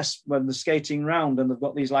Express when they're skating round and they've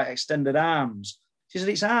got these like extended arms? She said,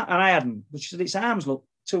 and I hadn't, but she said, its arms look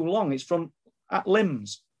too long. It's from at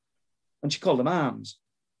limbs. And she called them arms.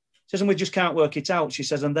 She says, and we just can't work it out. She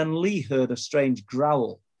says, and then Lee heard a strange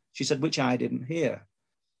growl. She said, which I didn't hear.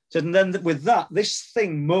 She said, and then with that, this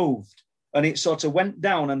thing moved and it sort of went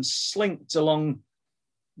down and slinked along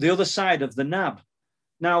the other side of the nab.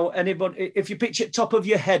 Now, anybody, if you picture top of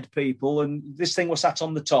your head, people, and this thing was sat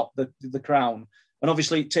on the top, the crown, and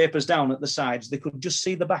obviously it tapers down at the sides, they could just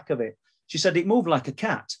see the back of it. She said it moved like a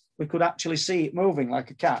cat. We could actually see it moving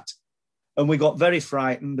like a cat. And we got very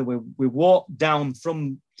frightened and we walked down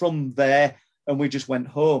from there and we just went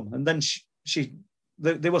home. And then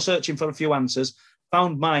they were searching for a few answers,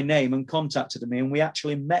 found my name and contacted me, and we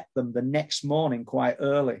actually met them the next morning quite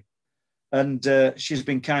early. And she's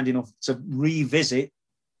been kind enough to revisit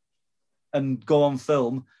and go on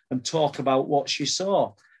film and talk about what she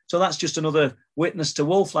saw. So that's just another witness to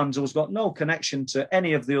Wolfland who's got no connection to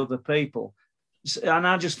any of the other people. And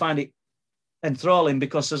I just find it enthralling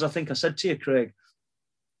because, as I think I said to you, Craig,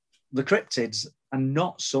 the cryptids are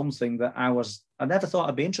not something that I never thought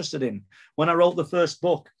I'd be interested in. When I wrote the first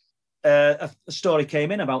book, a story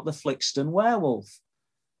came in about the Flixton werewolf,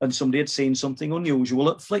 and somebody had seen something unusual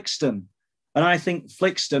at Flixton. And I think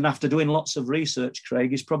Flixton, after doing lots of research,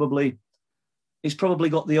 Craig, he's probably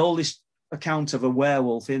got the oldest account of a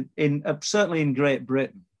werewolf in certainly in Great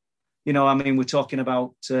Britain. You know, I mean, we're talking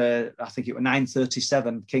about, I think it was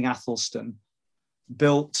 937, King Athelstan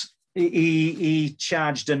built, he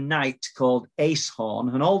charged a knight called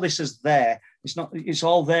Acehorn, and all this is there. It's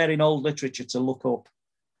all there in old literature to look up,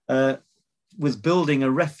 with building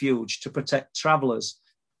a refuge to protect travellers,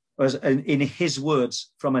 in his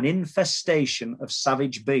words, from an infestation of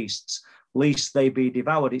savage beasts, lest they be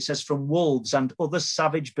devoured. It says from wolves and other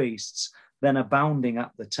savage beasts then abounding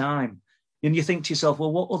at the time. And you think to yourself,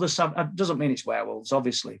 well, what other doesn't mean it's werewolves,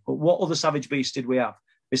 obviously, but what other savage beasts did we have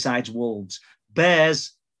besides wolves?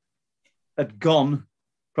 Bears had gone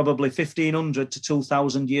probably 1,500 to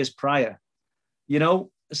 2,000 years prior, you know?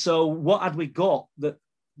 So what had we got that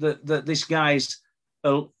this guy's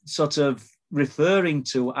sort of referring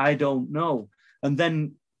to, I don't know. And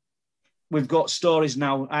then we've got stories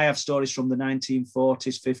now. I have stories from the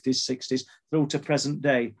 1940s, 50s, 60s through to present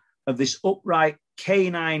day of this upright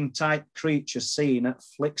canine type creature seen at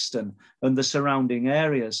Flixton and the surrounding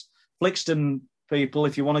areas. Flixton, people,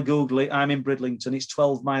 if you want to Google it, I'm in Bridlington. It's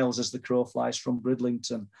 12 miles as the crow flies from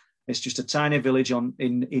Bridlington. It's just a tiny village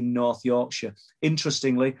in North Yorkshire.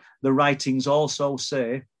 Interestingly, the writings also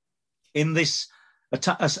say in this,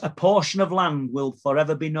 a portion of land will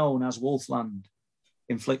forever be known as Wolfland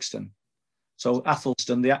in Flixton. So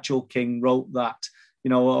Athelstan, the actual king, wrote that,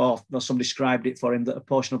 or somebody described it for him, that a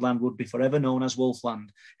portion of land would be forever known as Wolfland.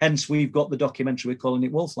 Hence, we've got the documentary, we're calling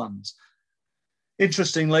it Wolflands.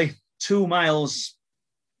 Interestingly, 2 miles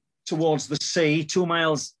towards the sea, 2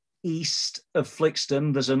 miles east of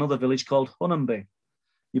Flixton, there's another village called Hunanby.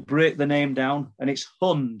 You break the name down and it's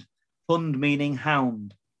Hund meaning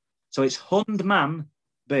hound. So it's Hundman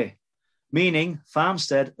Bay, meaning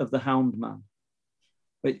farmstead of the hound man.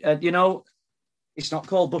 But, it's not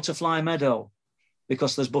called Butterfly Meadow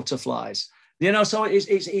because there's butterflies. So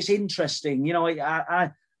it's interesting.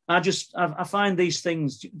 I find these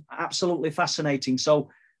things absolutely fascinating. So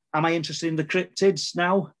am I interested in the cryptids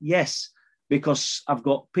now? Yes, because I've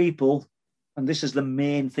got people, and this is the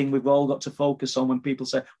main thing we've all got to focus on when people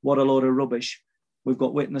say, what a load of rubbish. We've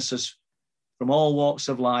got witnesses from all walks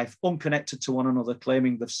of life, unconnected to one another,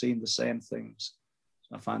 claiming they've seen the same things.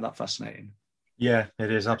 So I find that fascinating. Yeah,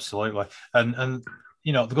 it is, absolutely. And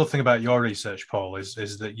the good thing about your research, Paul, is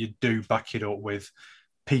that you do back it up with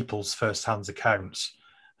people's first-hand accounts.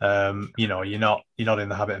 You're not in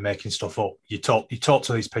the habit of making stuff up. You talk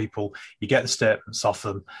to these people, you get the statements off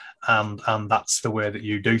them, and that's the way that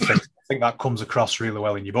you do things. I think that comes across really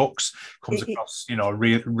well in your books, comes across,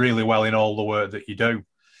 really well in all the work that you do.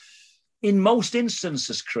 In most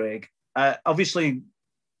instances, Craig, obviously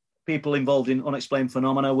people involved in unexplained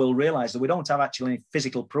phenomena will realise that we don't have actually any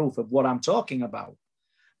physical proof of what I'm talking about.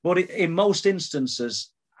 But in most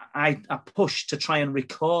instances, I push to try and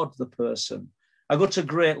record the person. I go to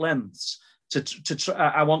great lengths to try.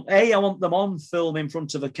 I want them on film in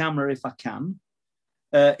front of a camera if I can.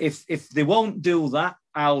 If they won't do that,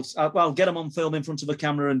 I'll get them on film in front of a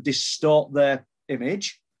camera and distort their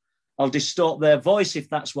image. I'll distort their voice if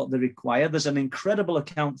that's what they require. There's an incredible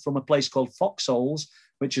account from a place called Foxholes,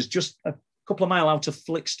 which is just a couple of miles out of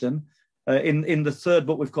Flixton. In the third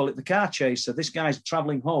book, we've called it The Car Chaser. This guy's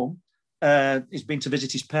travelling home. He's been to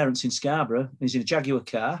visit his parents in Scarborough. He's in a Jaguar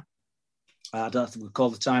car. I don't think we'll call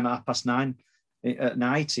the time 9:30 at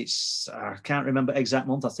night. I can't remember exact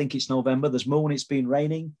month. I think it's November. There's moon. It's been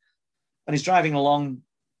raining. And he's driving along.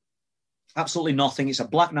 Absolutely nothing. It's a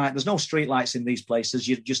black night. There's no street lights in these places.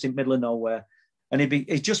 You're just in the middle of nowhere. And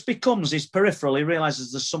it just becomes his peripheral. He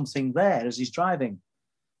realizes there's something there as he's driving.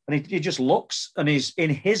 And he just looks, and he's in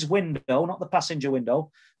his window, not the passenger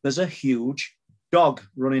window, there's a huge dog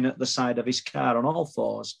running at the side of his car on all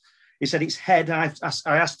fours. He said its head, I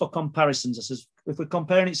asked for comparisons. I says, if we're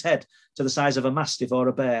comparing its head to the size of a mastiff or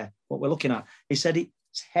a bear, what we're looking at, he said its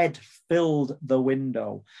head filled the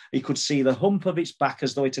window. He could see the hump of its back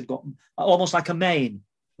as though it had got almost like a mane.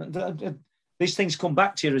 These things come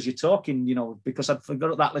back to you as you're talking, because I'd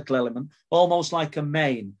forgot that little element, almost like a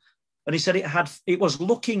mane. And he said it was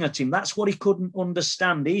looking at him. That's what he couldn't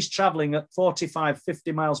understand. He's traveling at 45,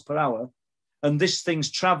 50 miles per hour. And this thing's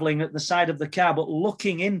traveling at the side of the car, but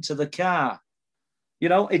looking into the car.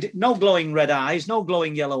 No glowing red eyes, no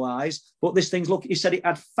glowing yellow eyes, but this thing's he said it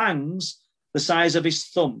had fangs the size of his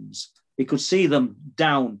thumbs. He could see them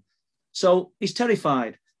down. So he's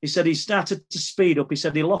terrified. He said he started to speed up. He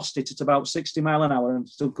said he lost it at about 60 miles an hour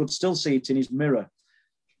and could still see it in his mirror.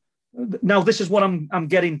 Now, this is what I'm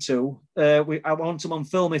getting to. I want him on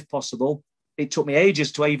film if possible. It took me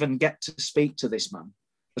ages to even get to speak to this man,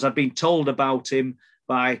 because I'd been told about him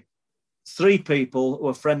by 3 people who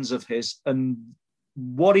are friends of his, and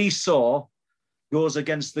what he saw goes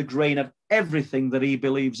against the grain of everything that he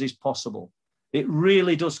believes is possible. It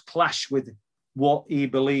really does clash with what he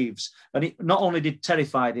believes. And it not only did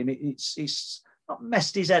terrified him, it's not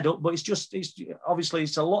messed his head up, but obviously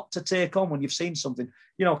it's a lot to take on when you've seen something,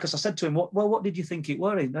 because I said to him, what did you think it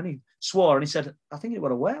were? And then he swore and he said, I think it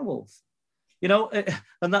were a werewolf,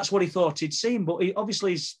 and that's what he thought he'd seen. But he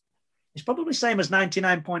obviously it's probably the same as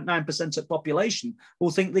 99.9% of population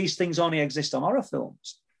who think these things only exist on horror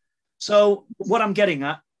films. So what I'm getting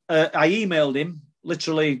at, I emailed him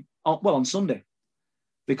literally, on Sunday,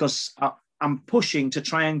 because I'm pushing to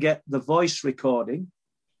try and get the voice recording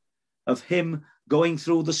of him going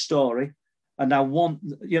through the story. And I want,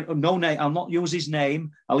 no name. I'll not use his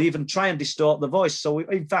name. I'll even try and distort the voice. So,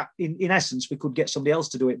 in fact, in essence, we could get somebody else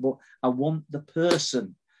to do it, but I want the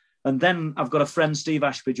person. And then I've got a friend, Steve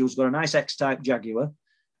Ashbridge, who's got a nice X-Type Jaguar,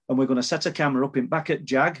 and we're going to set a camera up in back at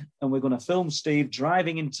Jag, and we're going to film Steve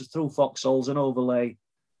driving through foxholes and overlay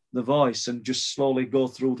the voice and just slowly go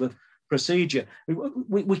through the procedure.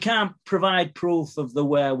 We can't provide proof of the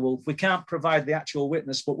werewolf. We can't provide the actual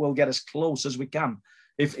witness, but we'll get as close as we can.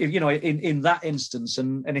 If in that instance,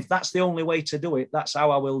 and if that's the only way to do it, that's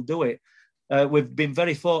how I will do it. We've been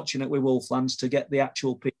very fortunate with Wolflands to get the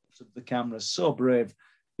actual pictures of the cameras. So brave.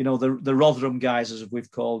 The Rotherham guys, as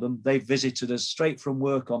we've called them, they visited us straight from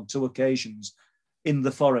work on 2 occasions in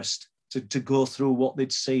the forest to go through what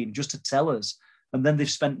they'd seen, just to tell us. And then they've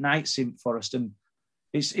spent nights in forest, and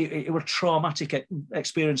it was a traumatic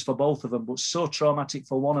experience for both of them, but so traumatic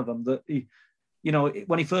for one of them that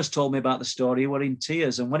when he first told me about the story, he were in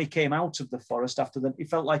tears. And when he came out of the forest after that, he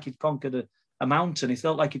felt like he'd conquered a mountain. He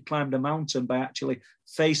felt like he'd climbed a mountain by actually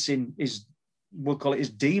facing we'll call it his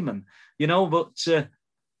demon, but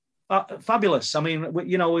fabulous. I mean,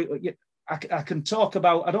 I can talk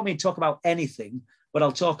about, I don't mean talk about anything, but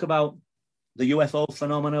I'll talk about the UFO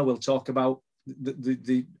phenomena. We'll talk about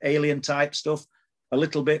the alien type stuff a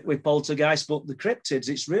little bit with poltergeist, but the cryptids,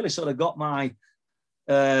 it's really sort of got my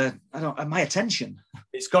attention.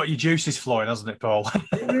 It's got your juices flowing, hasn't it, Paul?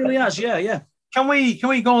 It really has, yeah. Can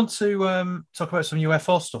we go on to talk about some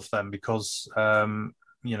UFO stuff then? Because I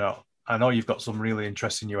know you've got some really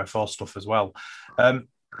interesting UFO stuff as well.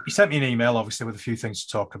 You sent me an email, obviously, with a few things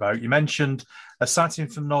to talk about. You mentioned a sighting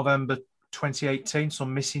from November 2018,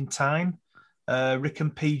 some missing time. Rick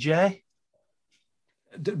and PJ.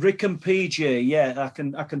 Rick and PJ, yeah,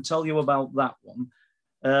 I can tell you about that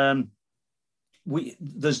one.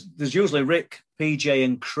 There's usually Rick, PJ,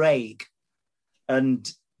 and Craig, and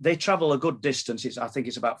they travel a good distance. I think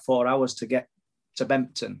it's about 4 hours to get to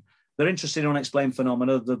Bempton. They're interested in unexplained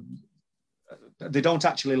phenomena. They don't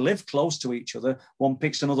actually live close to each other. One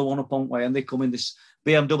picks another one up on way, and they come in this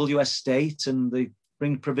BMW estate, and they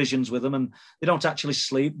bring provisions with them, and they don't actually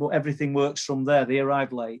sleep, but everything works from there. They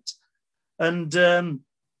arrive late. And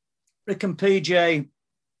Rick and PJ,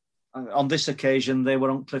 on this occasion, they were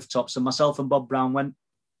on cliff tops, and myself and Bob Brown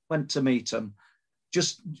went to meet them.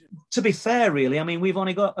 Just to be fair, really, I mean, we've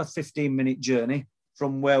only got a 15-minute journey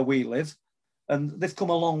from where we live, and they've come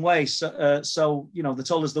a long way. So they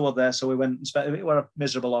told us they were there, so we went and spent. It was a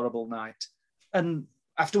miserable, horrible night. And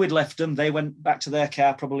after we'd left them, they went back to their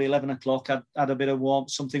car, probably 11 o'clock, had a bit of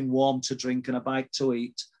something warm to drink and a bite to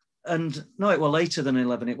eat. And no, it were later than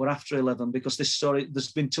 11. It were after 11, because this story,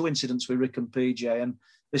 there's been 2 incidents with Rick and PJ, and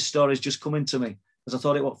this story's just coming to me, because I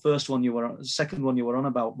thought it was second one you were on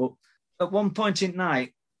about. But at one point in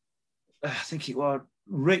night, I think it was,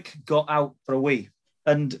 Rick got out for a wee.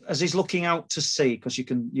 And as he's looking out to sea, because you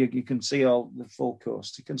can see all the full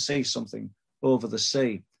coast, you can see something over the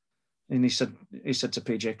sea. And he said to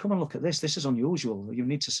PJ, "Come and look at this. This is unusual. You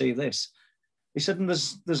need to see this." He said, and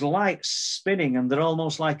there's lights spinning, and they're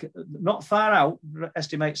almost like not far out,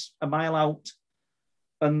 estimates a mile out.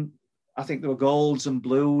 And I think there were golds and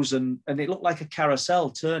blues, and it looked like a carousel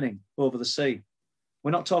turning over the sea.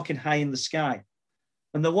 We're not talking high in the sky.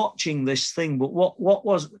 And they're watching this thing. But what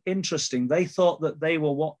was interesting, they thought that they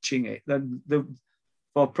were watching it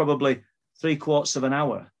for probably 3/4 of an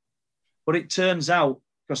hour. But it turns out,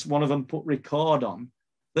 because one of them put record on,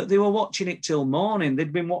 that they were watching it till morning.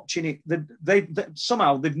 They'd been watching it. They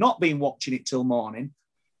somehow they've not been watching it till morning,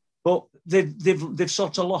 but they've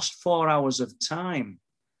sort of lost 4 hours of time.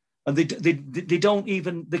 And they don't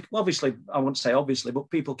even, obviously, I won't say obviously,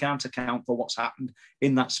 but people can't account for what's happened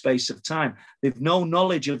in that space of time. They've no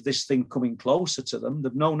knowledge of this thing coming closer to them.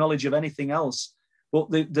 They've no knowledge of anything else.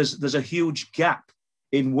 But there's a huge gap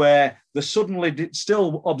in where they're suddenly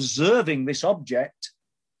still observing this object,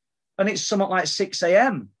 and it's somewhat like 6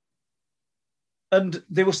 a.m. And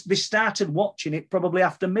they started watching it probably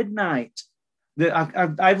after midnight.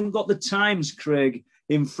 I haven't got the times, Craig,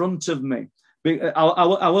 in front of me.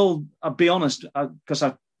 I'll be honest, because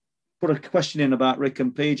I put a question in about Rick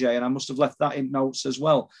and PJ, and I must have left that in notes as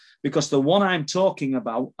well, because the one I'm talking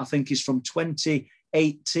about, I think, is from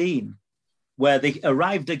 2018, where they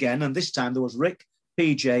arrived again, and this time there was Rick,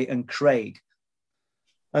 PJ, and Craig.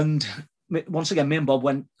 And once again, me and Bob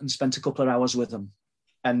went and spent a couple of hours with them,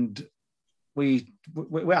 and we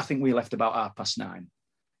I think we left about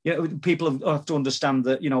 9:30. People have to understand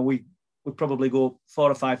that we probably go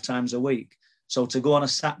 4 or 5 times a week. So to go on a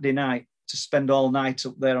Saturday night, to spend all night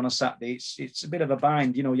up there on a Saturday, it's a bit of a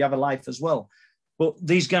bind. You have a life as well. But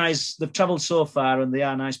these guys, they've travelled so far, and they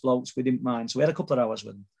are nice blokes. We didn't mind. So we had a couple of hours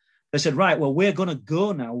with them. they said, right, well, we're going to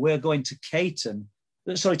go now. We're going to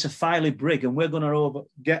to Filey Brig, and we're going to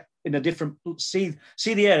get in a different, see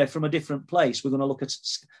the area from a different place. We're going to look at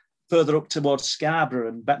further up towards Scarborough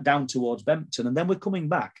and back down towards Bempton. And then we're coming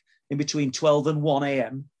back in between 12 and 1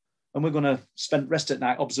 a.m. and we're going to spend the rest of the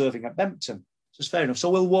night observing at Bempton. So it's fair enough. So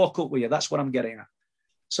we'll walk up with you. That's what I'm getting at.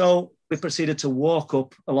 So we proceeded to walk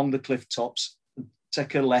up along the cliff tops,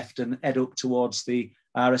 take a left and head up towards the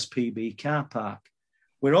RSPB car park.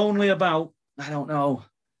 We're only about,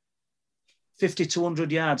 50 to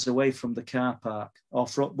 100 yards away from the car park.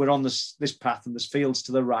 We're on this path, and there's fields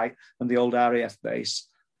to the right and the old RAF base.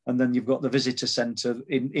 And then you've got the visitor centre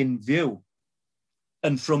in view.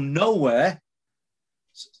 And from nowhere,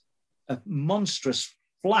 a monstrous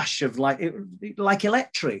flash of like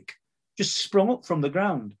electric just sprung up from the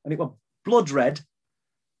ground. And it was blood red,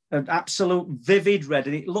 an absolute vivid red.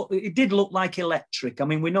 And it did look like electric. I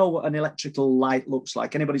mean, we know what an electrical light looks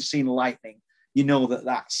like. Anybody's seen lightning, you know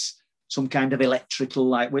that's some kind of electrical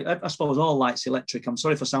light. I suppose all light's electric. I'm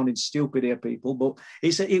sorry for sounding stupid here, people, but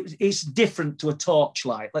it's different to a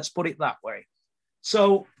torchlight. Let's put it that way.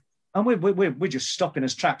 So, and we're just stopping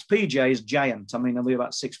his tracks. PJ is giant. I mean, he'll be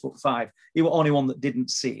about 6'5". He was the only one that didn't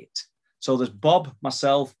see it. So there's Bob,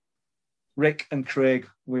 myself, Rick and Craig.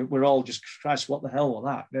 We're all just, Christ, what the hell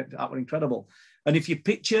was that? That was incredible. And if you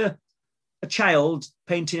picture a child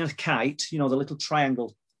painting a kite, the little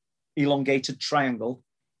triangle, elongated triangle,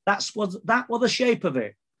 that was the shape of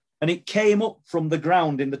it. And it came up from the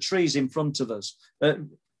ground in the trees in front of us. And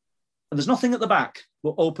there's nothing at the back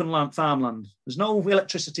but open land, farmland. There's no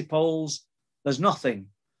electricity poles. There's nothing.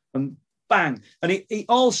 And bang. And it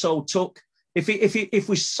also took, if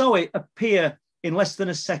we saw it appear in less than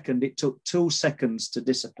a second, it took 2 seconds to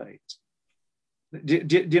dissipate. Do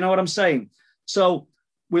you know what I'm saying? So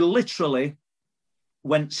we literally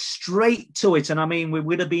went straight to it. And I mean, we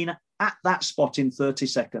would have been at that spot in 30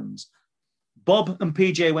 seconds. Bob and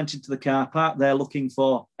PJ went into the car park. They're looking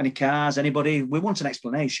for any cars, anybody. We want an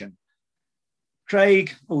explanation.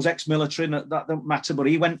 Craig, who's ex-military, that don't matter, but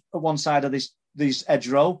he went at one side of this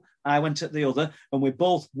hedgerow. I went at the other, and we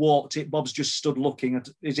both walked it. Bob's just stood looking at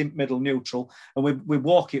his middle neutral, and we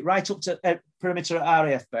walk it right up to perimeter at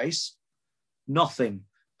RAF base. Nothing.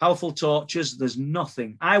 Powerful torches, there's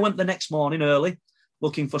nothing. I went the next morning early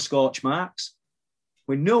looking for scorch marks.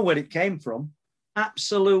 We know where it came from.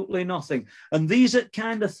 Absolutely nothing. And these are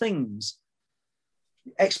kind of things.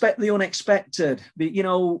 Expect the unexpected.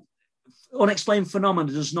 Unexplained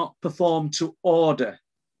phenomena does not perform to order.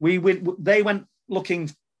 They went looking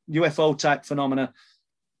UFO type phenomena,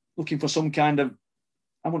 looking for some kind of,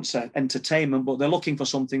 I wouldn't say entertainment, but they're looking for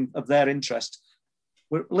something of their interest.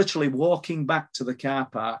 We're literally walking back to the car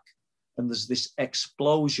park, and there's this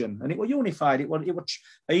explosion, and it was unified. It was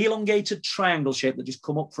an elongated triangle shape that just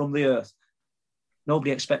come up from the earth.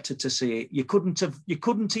 Nobody expected to see it. You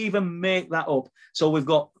couldn't even make that up. So we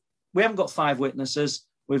haven't got 5 witnesses.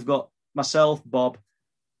 We've got myself, Bob,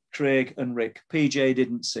 Craig, and Rick. PJ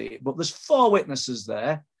didn't see it, but there's 4 witnesses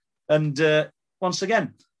there. And once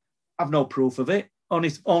again, I've no proof of it.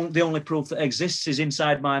 The only proof that exists is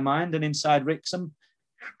inside my mind and inside Rick's and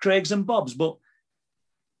Craig's and Bob's. But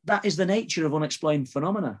that is the nature of unexplained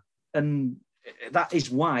phenomena. And that is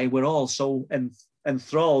why we're all so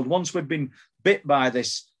enthralled. Once we've been bit by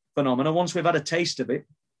this phenomena, once we've had a taste of it,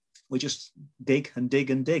 we just dig and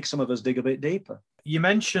dig and dig. Some of us dig a bit deeper. You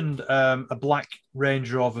mentioned a black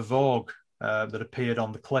Range Rover Vogue that appeared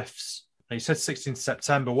on the cliffs. And you said 16th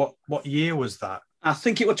September. What year was that? I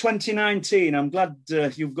think it was 2019. I'm glad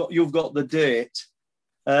you've got the date.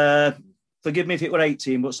 Forgive me if it were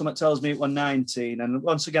 18, but something tells me it was 19. And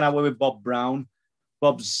once again, I were with Bob Brown.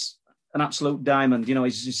 Bob's an absolute diamond.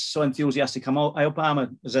 He's so enthusiastic. I hope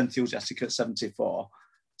I'm as enthusiastic at 74.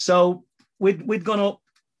 So we'd gone up.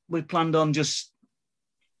 We planned on just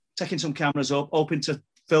taking some cameras up, hoping to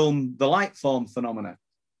film the light form phenomena.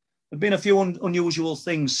 There'd been a few unusual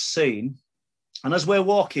things seen. And as we're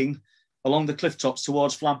walking along the cliff tops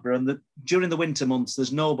towards Flamborough, and during the winter months,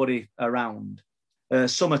 there's nobody around.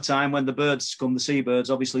 Summertime, when the birds come, the seabirds,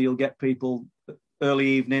 obviously you'll get people early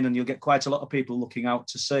evening, and you'll get quite a lot of people looking out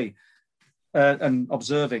to sea and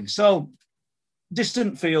observing. So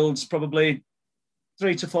distant fields, probably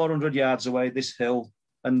 300 to 400 yards away, this hill.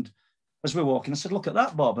 And as we're walking, I said, look at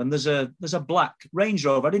that, Bob. And there's a black Range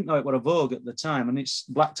Rover. I didn't know it was a Vogue at the time, and it's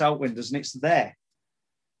blacked out windows, and it's there.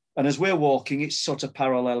 And as we're walking, it's sort of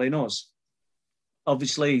paralleling us.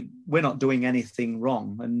 Obviously, we're not doing anything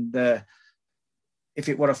wrong. And if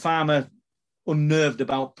it were a farmer unnerved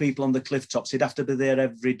about people on the cliff tops, he'd have to be there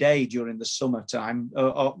every day during the summertime,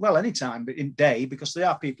 or any time, but in day, because there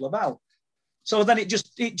are people about. So then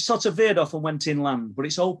it sort of veered off and went inland, but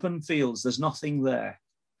it's open fields. There's nothing there.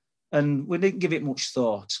 And we didn't give it much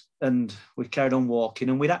thought. And we carried on walking.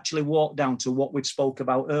 And we'd actually walked down to what we'd spoke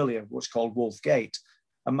about earlier, what's called Wolf Gate,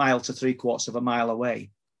 a mile to 3/4 of a mile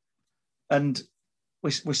away. And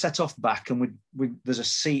we set off back, and there's a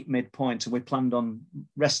seat midpoint, and we planned on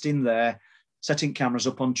resting there, setting cameras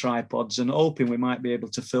up on tripods and hoping we might be able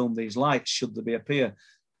to film these lights should they appear.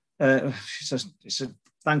 It's a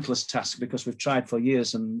thankless task because we've tried for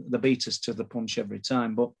years and they beat us to the punch every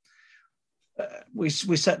time. But we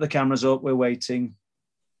set the cameras up, we're waiting.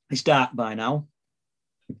 It's dark by now.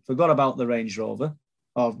 We forgot about the Range Rover.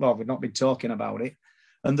 Well, we've not been talking about it.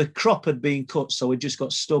 And the crop had been cut, so we just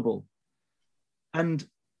got stubble. And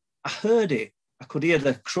I heard it. I could hear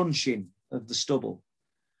the crunching of the stubble.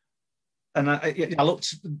 And I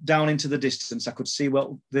looked down into the distance. I could see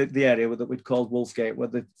the area that we'd called Wolfgate, where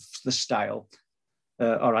the stile,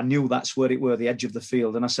 or I knew that's where it were, the edge of the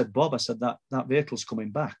field. And I said, Bob, that vehicle's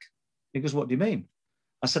coming back. He goes, what do you mean?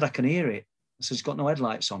 I said, I can hear it. I said, it's got no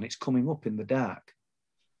headlights on. It's coming up in the dark.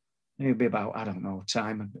 And it'll be about, I don't know,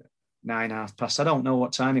 time, 9:30. I don't know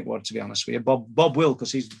what time it was, to be honest with you. Bob will,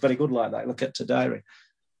 because he's very good like that. He'll keep a diary.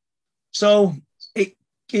 So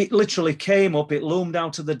it literally came up, it loomed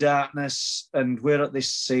out of the darkness, and we're at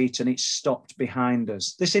this seat, and it stopped behind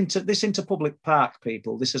us. This into public park,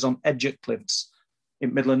 people. This is on Edgett Cliffs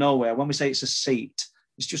in middle of nowhere. When we say it's a seat,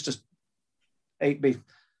 it's just a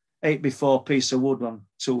 8x4 piece of wood on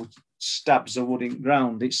 2 stabs of wood in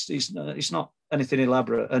ground. It's not anything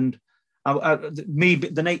elaborate. And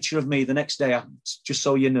the nature of me, the next day, just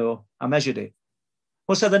so you know, I measured it.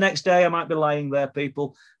 Well, so the next day I might be lying there,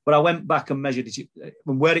 people, but I went back and measured it.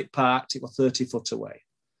 And where it parked, it was 30 foot away.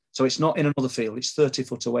 So it's not in another field, it's 30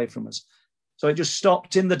 foot away from us. So it just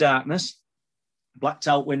stopped in the darkness, blacked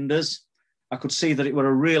out windows. I could see that it were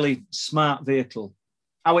a really smart vehicle.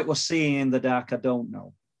 How it was seeing in the dark, I don't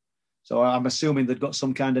know. So I'm assuming they'd got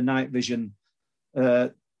some kind of night vision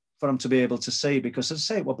for them to be able to see, because, as I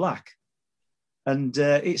say, it were black. And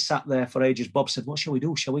it sat there for ages. Bob said, what shall we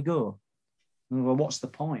do? Shall we go? And well, what's the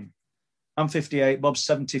point? I'm 58, Bob's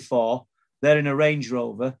 74. They're in a Range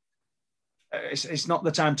Rover. It's not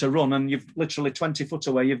the time to run. And you've literally 20 foot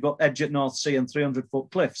away, you've got Edgett North Sea and 300-foot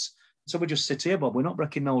cliffs. So we just sit here, Bob. We're not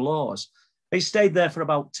breaking no laws. It stayed there for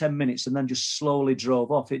about 10 minutes and then just slowly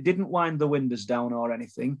drove off. It didn't wind the windows down or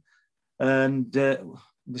anything. And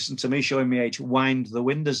listen to me showing me age, wind the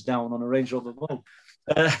windows down on a Range Rover.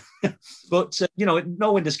 But,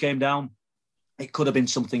 no windows came down. It could have been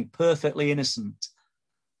something perfectly innocent.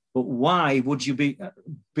 But why would you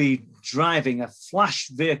be driving a flash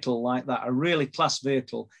vehicle like that, a really class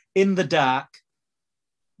vehicle, in the dark,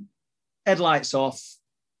 headlights off,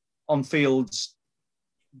 on fields?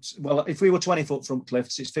 Well, if we were 20 foot front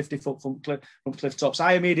cliffs, it's 50 foot front cliff tops.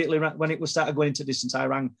 I immediately, when it was started going into distance, I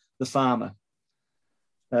rang the farmer.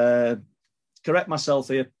 Correct myself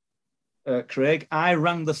here, Craig. I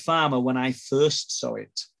rang the farmer when I first saw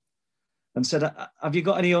it and said, have you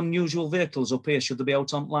got any unusual vehicles up here? Should they be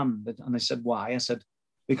out on land? And they said, why? I said,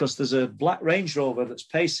 because there's a black Range Rover that's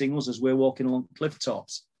pacing us as we're walking along cliff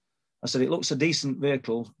tops. I said, it looks a decent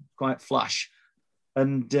vehicle, quite flash.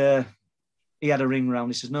 And he had a ring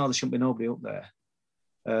round. He says, no, there shouldn't be nobody up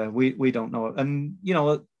there. We don't know. And,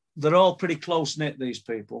 they're all pretty close-knit, these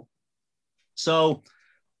people. So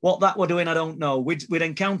what that were doing, I don't know. We'd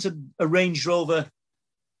encountered a Range Rover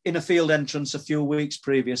in a field entrance a few weeks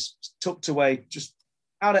previous, tucked away, just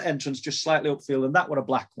out of entrance, just slightly upfield, and that were a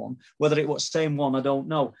black one. Whether it was the same one, I don't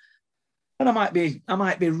know. And I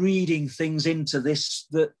might be reading things into this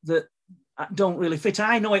that don't really fit.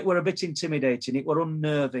 I know it were a bit intimidating. It were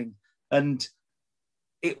unnerving. And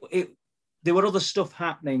there were other stuff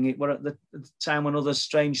happening. It were at the time when other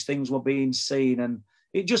strange things were being seen. And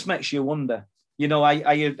it just makes you wonder, are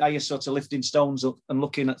you sort of lifting stones up and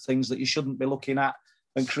looking at things that you shouldn't be looking at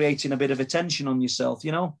and creating a bit of attention on yourself,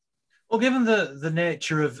 Well, given the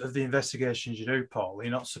nature of the investigations you do, Paul,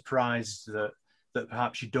 you're not surprised that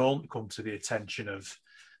perhaps you don't come to the attention of,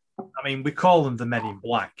 we call them the Men in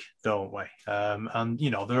Black, don't we? And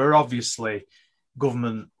there are obviously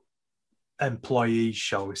government employees,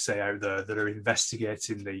 shall we say, out there that are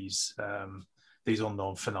investigating these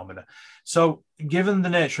unknown phenomena. So, given the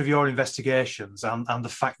nature of your investigations and the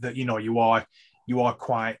fact that you are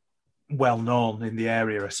quite well known in the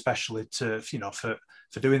area, especially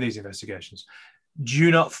for doing these investigations, do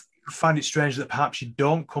you not find it strange that perhaps you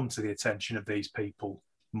don't come to the attention of these people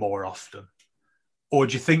more often, or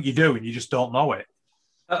do you think you do and you just don't know it?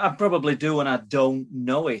 I probably do, and I don't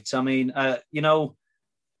know it.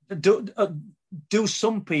 Do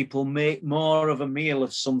some people make more of a meal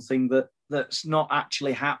of something that that's not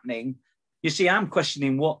actually happening. You see, I'm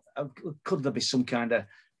questioning what could there be some kind of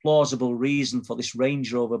plausible reason for this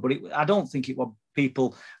Range Rover, but I don't think it were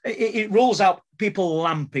people. It rules out people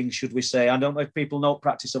lamping, should we say? I don't know if people know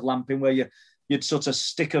practice of lamping, where you'd sort of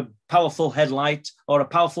stick a powerful headlight or a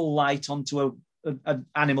powerful light onto an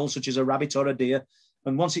animal such as a rabbit or a deer,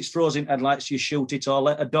 and once it's frozen headlights, you shoot it or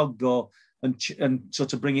let a dog go and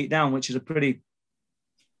sort of bring it down, which is a pretty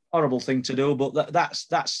horrible thing to do, but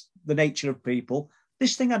that's the nature of people.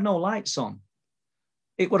 This thing had no lights on.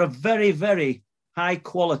 It were a very, very high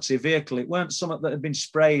quality vehicle. It weren't something that had been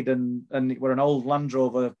sprayed and it were an old Land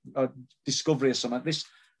Rover Discovery or something. This,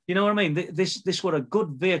 you know what I mean? This were a good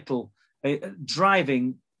vehicle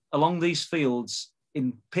driving along these fields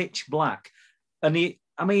in pitch black. And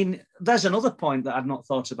there's another point that I'd not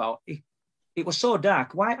thought about. It was so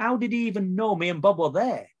dark. How did he even know me and Bob were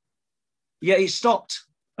there? Yeah, it stopped.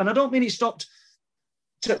 And I don't mean it stopped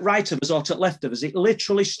to the right of us or to the left of us. It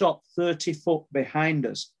literally stopped 30 foot behind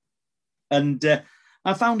us. And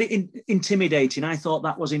I found it intimidating. I thought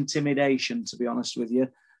that was intimidation, to be honest with you.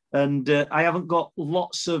 And I haven't got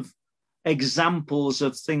lots of examples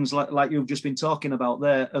of things like you've just been talking about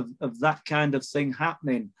there, of that kind of thing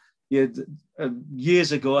happening.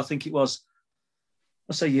 Years ago, I think it was,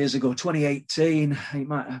 I'll say years ago, 2018, it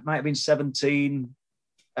might have been 17.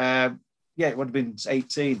 Yeah, it would have been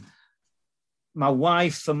 18. My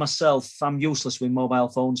wife and myself, I'm useless with mobile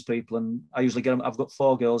phones, people, and I usually get them. I've got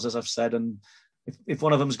 4 girls, as I've said, and if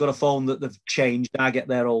one of them's got a phone that they've changed, I get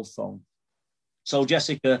their old phone. So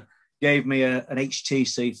Jessica gave me an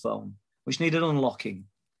HTC phone, which needed unlocking.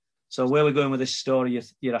 So where we're going with this story,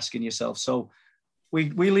 you're asking yourself. So we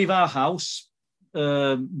leave our house,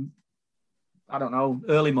 I don't know,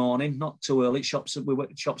 early morning, not too early. Shops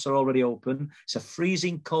are already open. It's a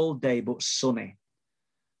freezing cold day, but sunny.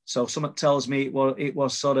 So something tells me it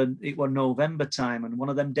was November time, and one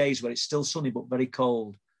of them days where it's still sunny but very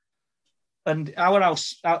cold. And our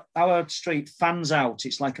street fans out.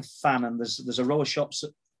 It's like a fan, and there's a row of shops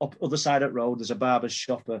up other side of the road. There's a barber's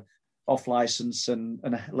shop, off license, and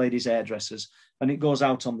a ladies' hairdressers, and it goes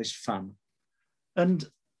out on this fan. And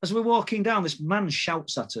as we're walking down, this man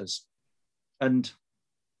shouts at us, and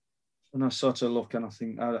I sort of look and I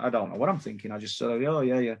think, I don't know what I'm thinking. I just sort of, oh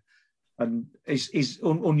yeah. And he's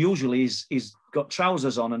unusually, he's got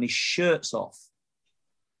trousers on and his shirt's off,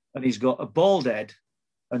 and he's got a bald head,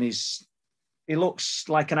 and he looks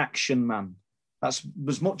like an action man. That's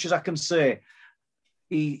as much as I can say.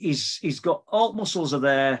 He's got all muscles are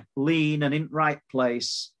there, lean and in right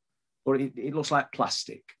place, but it looks like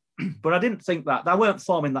plastic. But I didn't think that. I weren't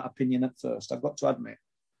forming that opinion at first, I've got to admit.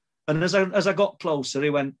 And as I got closer,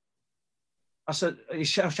 he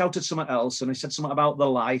shouted something else, and he said something about the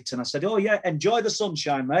light. And I said, oh yeah, enjoy the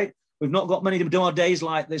sunshine, mate. We've not got many more days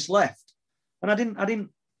like this left. And I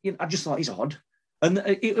just thought he's odd.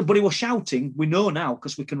 But he was shouting. We know now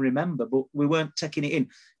because we can remember, but we weren't taking it in.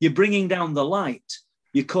 You're bringing down the light.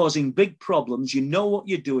 You're causing big problems. You know what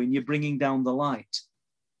you're doing. You're bringing down the light.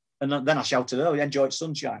 And then I shouted, oh, enjoy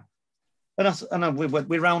sunshine. And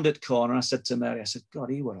we rounded the corner. And I said to Mary, I said, God,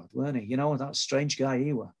 he were odd, weren't he? You know, that strange guy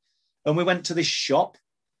he were. And we went to this shop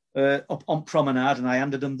up on Promenade, and I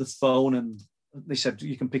handed them the phone, and they said,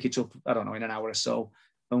 you can pick it up, I don't know, in an hour or so,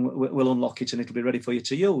 and we'll unlock it and it'll be ready for you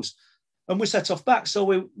to use. And we set off back. So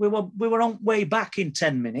we were on way back in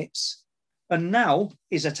 10 minutes. And now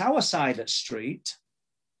he's at our side of the street.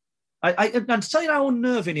 And to tell you how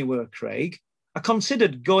unnerving he were, Craig, I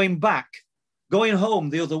considered going home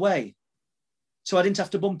the other way, so I didn't have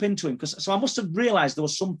to bump into him. So I must have realised there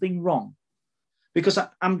was something wrong, because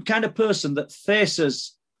I'm kind of person that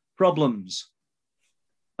faces problems.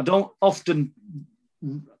 I don't often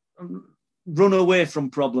run away from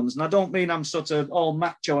problems. And I don't mean I'm sort of all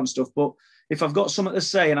macho and stuff, but if I've got something to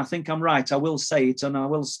say and I think I'm right, I will say it and I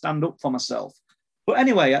will stand up for myself. But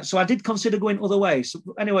anyway, so I did consider going other way. So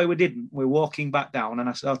anyway, we didn't. We're walking back down, and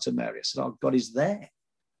I said to Mary, I said, oh, God, he's there.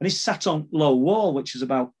 And he's sat on low wall, which is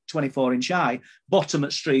about 24-inch high, bottom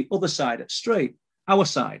at street, other side at street, our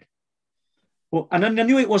side. Well, and I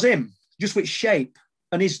knew it was him, just which shape.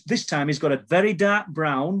 And this time he's got a very dark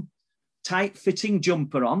brown, tight-fitting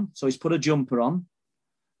jumper on. So he's put a jumper on.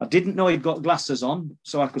 I didn't know he'd got glasses on,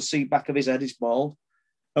 so I could see back of his head, he's bald.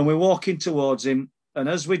 And we're walking towards him. And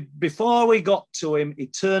before we got to him, he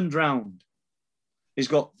turned round. He's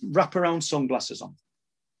got wraparound sunglasses on.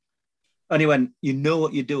 And he went, you know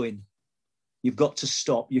what you're doing. You've got to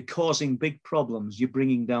stop. You're causing big problems. You're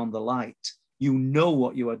bringing down the light. You know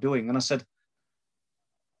what you are doing. And I said,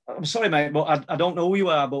 I'm sorry, mate, but I don't know who you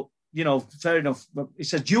are, but, you know, fair enough. But he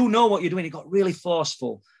said, you know what you're doing. He got really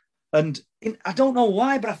forceful. And I don't know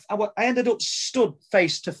why, but I ended up stood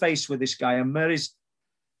face to face with this guy, and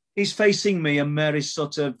he's facing me, and Mary's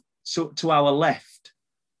sort of to our left,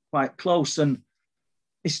 quite close, and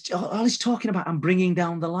all he's talking about, I'm bringing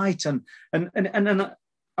down the light, and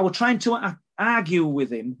I was trying to argue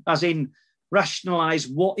with him, as in rationalize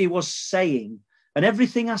what he was saying, and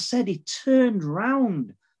everything I said, he turned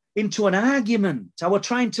round into an argument. I was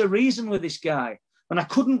trying to reason with this guy, and I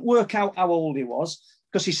couldn't work out how old he was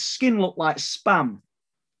because his skin looked like spam.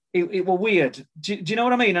 It was weird. Do you know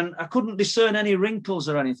what I mean? And I couldn't discern any wrinkles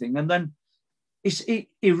or anything. And then he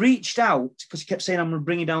reached out, because he kept saying, I'm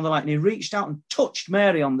bringing down the light. And he reached out and touched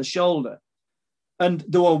Mary on the shoulder. And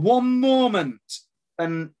there was one moment,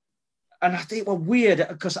 and I think it was weird,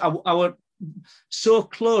 because I was so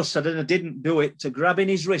close that I didn't do it, to grabbing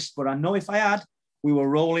his wrist. But I know if I had, we were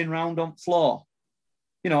rolling round on the floor.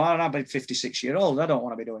 You know, I'm 56-year-old. I don't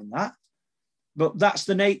want to be doing that. But that's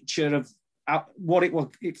the nature of what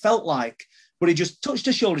it felt like. But he just touched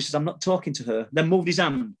her shoulder. He says, I'm not talking to her. Then moved his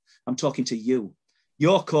hand. I'm talking to you.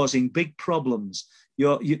 You're causing big problems.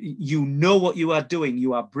 You know what you are doing.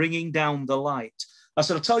 You are bringing down the light. I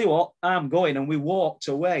said, I'll tell you what, I'm going. And we walked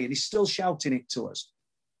away, and he's still shouting it to us.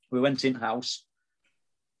 We went in house.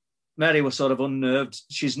 Mary was sort of unnerved.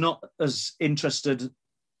 She's not as interested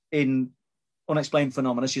in unexplained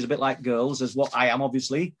phenomena. She's a bit like girls, as what I am,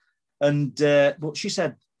 obviously. And but she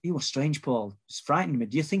said, "You were strange, Paul. It's frightened me.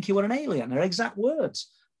 Do you think you were an alien?" Her exact words.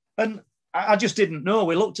 And I just didn't know.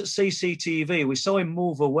 We looked at CCTV. We saw him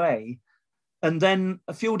move away. And then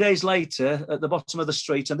a few days later, at the bottom of the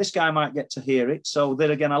street, and this guy might get to hear it. So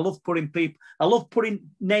there again, I love putting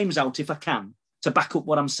names out if I can to back up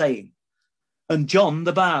what I'm saying. And John,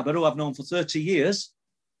 the barber, who I've known for 30 years,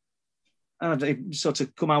 and he sort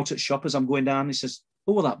of come out at shop as I'm going down. He says,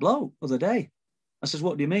 "Who was that bloke the other day?" I says,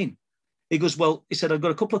 "What do you mean?" He goes, "Well," he said, "I've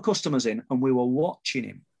got a couple of customers in, and we were watching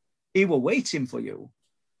him. He were waiting for you."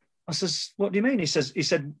 I says, "What do you mean?" He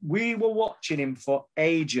said, "We were watching him for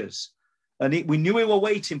ages. And we knew we were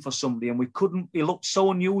waiting for somebody, and we couldn't." He looked so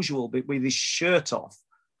unusual with his shirt off,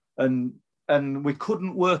 and we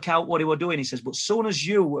couldn't work out what he were doing. He says, "But as soon as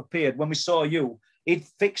you appeared, when we saw you, he'd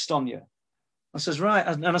fixed on you." I says, "Right."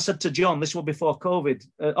 And I said to John, this was before COVID.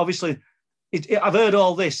 Obviously, I've heard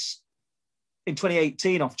all this in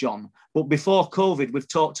 2018 off John, but before COVID, we've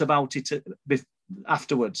talked about it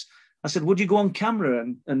afterwards. I said, "Would you go on camera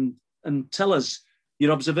and tell us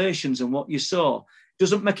your observations and what you saw?"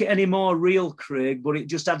 Doesn't make it any more real, Craig, but it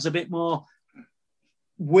just adds a bit more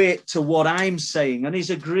weight to what I'm saying. And he's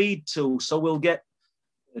agreed to. So we'll get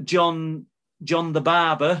John the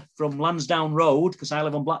barber from Lansdowne Road, because I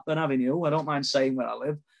live on Blackburn Avenue. I don't mind saying where I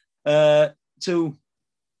live, to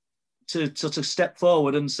sort of step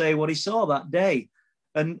forward and say what he saw that day.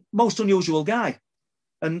 And most unusual guy.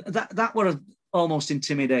 And that were almost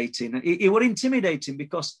intimidating. He were intimidating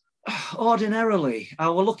because ordinarily, I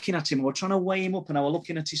was looking at him, I was trying to weigh him up, and I was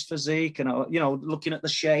looking at his physique, and looking at the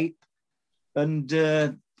shape. And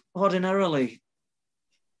ordinarily,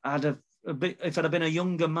 if I'd have been a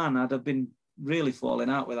younger man, I'd have been really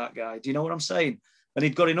falling out with that guy. Do you know what I'm saying? And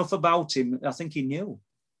he'd got enough about him. I think he knew.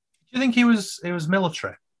 Do you think he was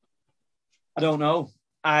military? I don't know.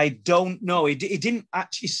 He didn't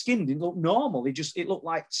actually, his skin didn't look normal. It looked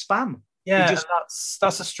like spam. Yeah,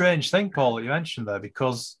 that's a strange thing, Paul, that you mentioned there,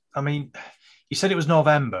 because I mean, you said it was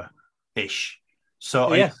November-ish,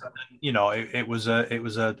 so yeah. It was a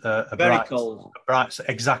very cold.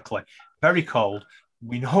 Exactly, very cold.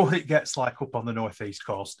 We know what it gets like up on the northeast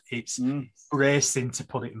coast. It's bracing, to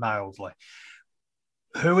put it mildly.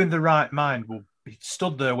 Who in the right mind will be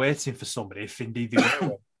stood there waiting for somebody if indeed they were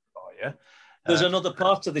waiting for you? There's another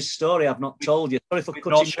part of this story I've not told you. Sorry for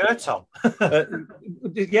cutting. No shirt on.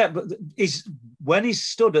 Yeah, but when he's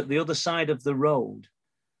stood at the other side of the road,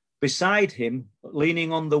 beside him,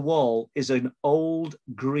 leaning on the wall, is an old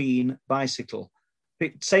green bicycle.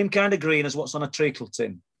 Same kind of green as what's on a treacle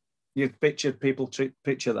tin. You've pictured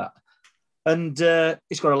picture that. And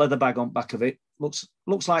it's got a leather bag on back of it. Looks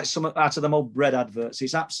like some out of them old bread adverts.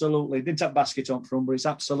 It's absolutely, didn't have basket on front, but it's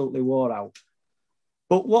absolutely wore out.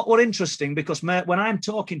 But what interesting, because when I'm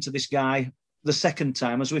talking to this guy the second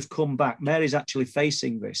time, as we've come back, Mary's actually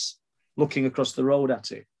facing this, looking across the road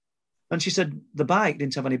at it. And she said the bike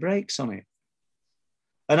didn't have any brakes on it.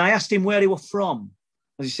 And I asked him where he was from.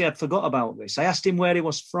 As you say, I'd forgot about this. I asked him where he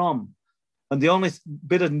was from. And the only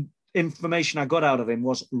bit of information I got out of him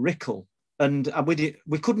was Rickle. And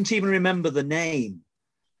we couldn't even remember the name.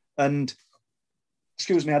 And,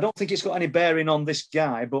 excuse me, I don't think it's got any bearing on this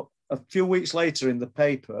guy, but a few weeks later in the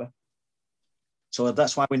paper, so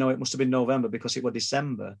that's why we know it must have been November, because it was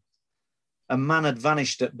December, a man had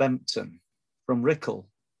vanished at Bempton from Rickle.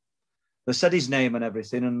 They said his name and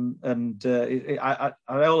everything, and I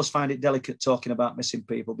always find it delicate talking about missing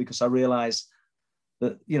people, because I realise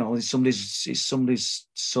that, you know, it's somebody's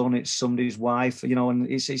son, it's somebody's wife, you know, and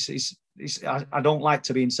I don't like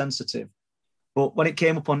to be insensitive. But when it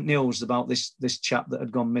came up on news about this chap that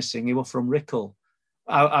had gone missing, he was from Rickle.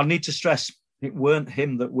 I need to stress, it weren't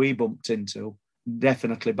him that we bumped into,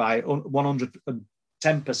 definitely by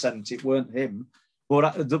 110%, it weren't him.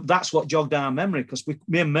 But that's what jogged our memory, because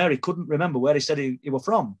me and Mary couldn't remember where he said he was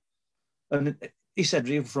from. And he said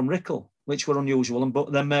he was from Rickle, which were unusual.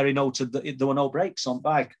 But then Mary noted that there were no brakes on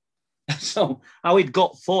bike. So how he'd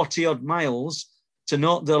got 40 odd miles to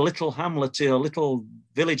note the little hamlet, a little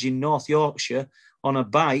village in North Yorkshire, on a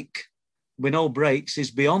bike with no brakes is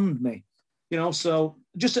beyond me. You know, so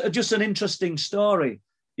just an interesting story.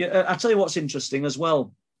 Yeah, I'll tell you what's interesting as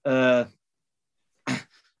well.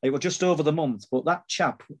 It was just over the month, but that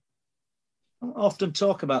chap, I often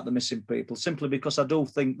talk about the missing people simply because I do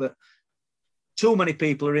think that too many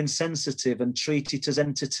people are insensitive and treat it as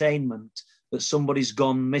entertainment that somebody's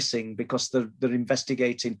gone missing because they're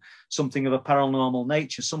investigating something of a paranormal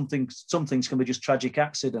nature. Some things can be just tragic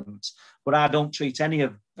accidents, but I don't treat any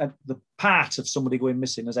of the part of somebody going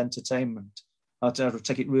missing as entertainment. I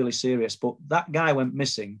take it really serious. But that guy went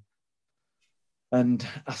missing, and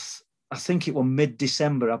I think it was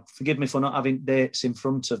mid-December. Forgive me for not having dates in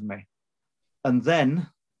front of me. And then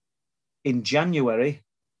in January,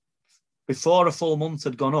 before a full month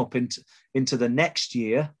had gone up into the next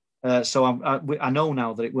year, so I know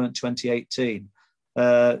now that it weren't 2018,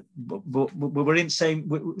 but we were in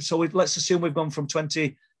same. So let's assume we've gone from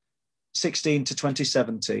 2016 to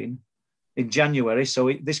 2017 in January.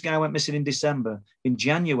 So this guy went missing in December. In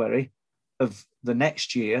January of the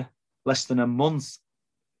next year, less than a month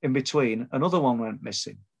in between, another one went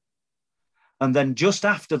missing. And then just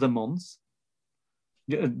after the month,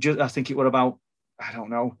 I think it were about,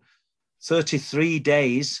 33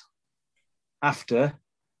 days after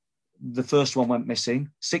the first one went missing,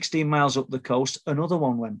 16 miles up the coast, another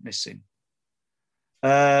one went missing.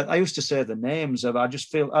 I used to say the names of, I just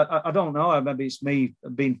feel, I don't know, maybe it's me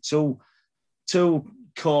being too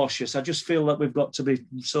cautious. I just feel that we've got to be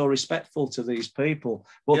so respectful to these people.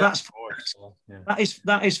 But yeah,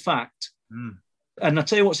 that is fact. Mm. And I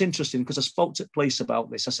tell you what's interesting, because I spoke to police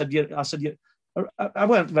about this. I said, I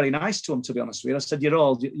weren't very nice to them, to be honest with you. I said,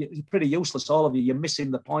 you're pretty useless, all of you. You're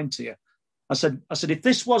missing the point here. I said, if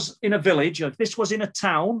this was in a village, or if this was in a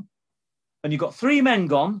town, and you got 3 men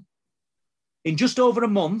gone in just over a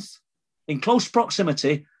month, in close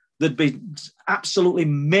proximity, there'd be absolutely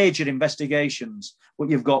major investigations. But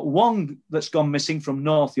you've got one that's gone missing from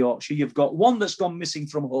North Yorkshire, you've got one that's gone missing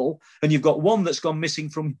from Hull, and you've got one that's gone missing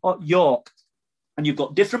from York. And you've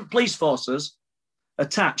got different police forces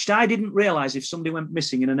attached. I didn't realise if somebody went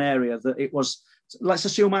missing in an area that it was, let's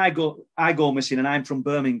assume I go missing and I'm from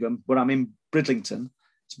Birmingham, but I'm in Bridlington.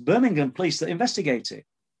 It's Birmingham police that investigate it.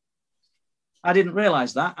 I didn't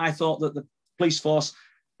realise that. I thought that the police force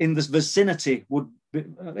in this vicinity would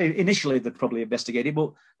initially they'd probably investigate it,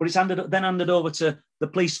 but it's handed over to the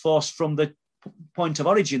police force from the point of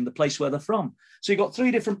origin, the place where they're from. So you've got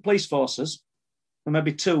 3 different police forces, and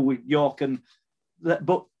maybe 2 with York,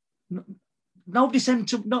 but nobody seemed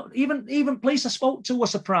to. Not even police I spoke to were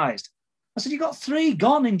surprised. I said, you got 3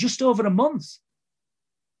 gone in just over a month.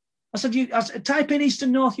 I said, type in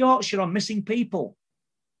Eastern North Yorkshire on missing people.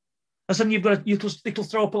 I said, it'll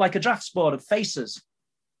throw up like a drafts board of faces.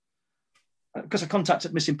 Because I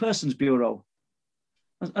contacted Missing Persons Bureau.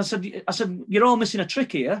 I said, you're all missing a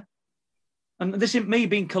trick here. And this isn't me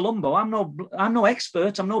being Columbo. I'm no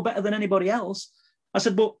expert. I'm no better than anybody else. I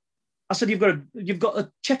said, you've got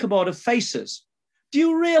a checkerboard of faces. Do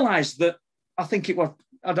you realise that I think it was,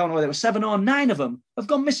 I don't know whether it was 7 or 9 of them have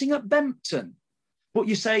gone missing at Bempton? But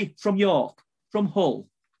you say from York, from Hull,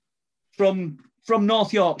 from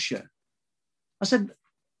North Yorkshire. I said,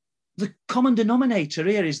 the common denominator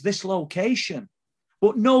here is this location.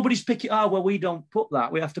 But nobody's picking, well, we don't put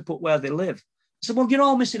that. We have to put where they live. I said, well, you're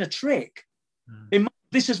all missing a trick. Mm.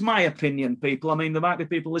 This is my opinion, people. I mean, there might be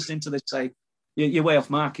people listening to this say, you're way off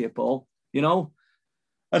mark here, Paul, you know?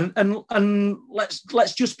 And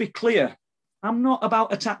let's just be clear. I'm not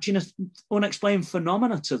about attaching an unexplained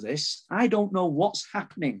phenomena to this. I don't know what's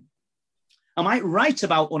happening. I might write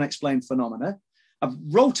about unexplained phenomena. I've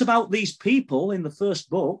wrote about these people in the first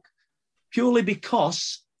book purely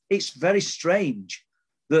because it's very strange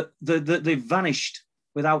that they've vanished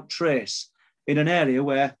without trace in an area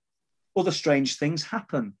where other strange things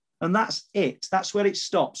happen. And that's it. That's where it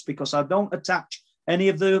stops, because I don't attach any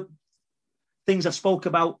of the things I've spoke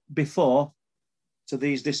about before to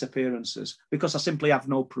these disappearances because I simply have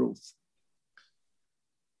no proof.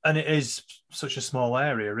 And it is such a small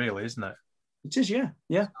area, really, isn't it? It is, yeah.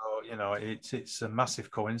 So, you know, it's a massive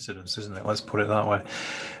coincidence, isn't it? Let's put it that way.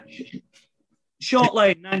 Short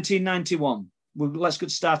Lane, 1991. Let's get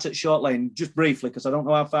start at Short Lane just briefly because I don't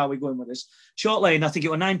know how far we're going with this. Short Lane, I think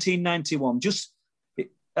it was 1991.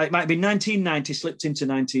 It might be 1990, slipped into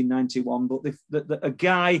 1991, but a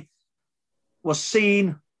guy was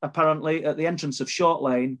seen apparently at the entrance of Short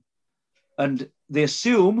Lane, and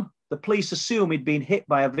the police assume he'd been hit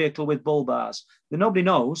by a vehicle with bull bars. Nobody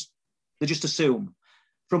knows. They just assume.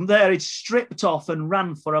 From there, he'd stripped off and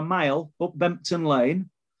ran for a mile up Bempton Lane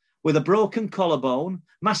with a broken collarbone,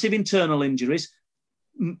 massive internal injuries,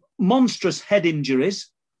 monstrous head injuries,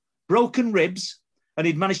 broken ribs, and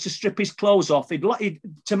he'd managed to strip his clothes off.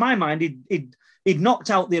 To my mind, he'd knocked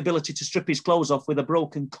out the ability to strip his clothes off with a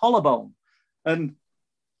broken collarbone, and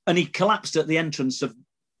he collapsed at the entrance of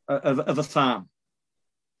a farm.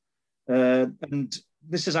 And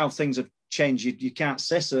this is how things have changed. You can't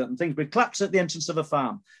say certain things, but he collapsed at the entrance of a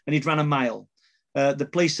farm, and he'd ran a mile. The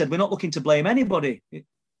police said, "We're not looking to blame anybody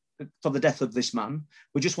for the death of this man.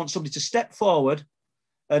 We just want somebody to step forward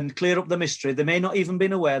and clear up the mystery. They may not even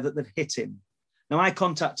been aware that they'd hit him." Now, I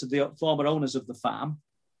contacted the former owners of the farm.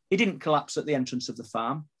 He didn't collapse at the entrance of the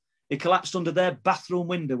farm. He collapsed under their bathroom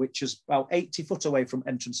window, which is about 80 foot away from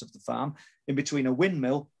entrance of the farm, in between a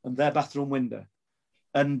windmill and their bathroom window.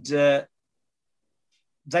 And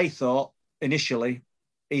they thought initially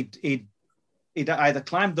he'd either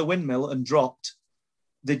climbed the windmill and dropped.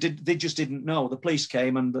 They just didn't know. The police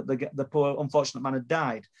came, and the poor unfortunate man had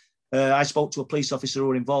died. I spoke to a police officer who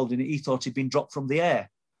were involved in it. He thought he'd been dropped from the air.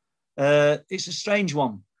 It's a strange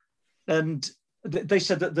one. And they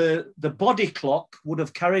said that the body clock would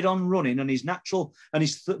have carried on running, and his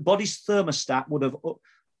body's thermostat would have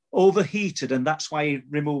overheated, and that's why he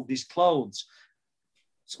removed his clothes.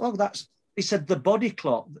 So he said the body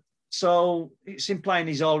clock. So it's implying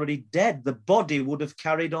he's already dead. The body would have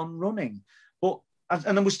carried on running.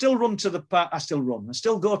 And then we still run to the part. I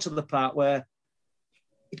still go to the part where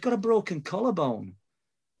he'd got a broken collarbone,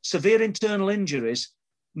 severe internal injuries,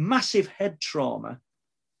 massive head trauma,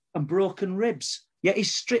 and broken ribs. Yet he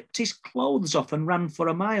stripped his clothes off and ran for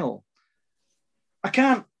a mile. I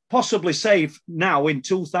can't possibly say now in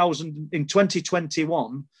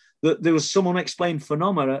 2021 that there was some unexplained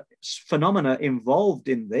phenomena involved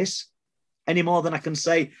in this, any more than I can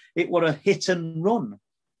say it were a hit and run.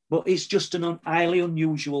 But it's just an highly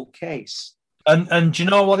unusual case. And do you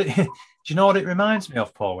know what it reminds me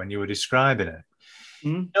of, Paul, when you were describing it?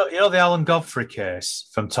 You know the Alan Godfrey case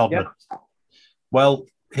from Todmorden? Yep. Well,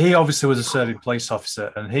 he obviously was a serving police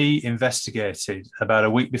officer, and he investigated about a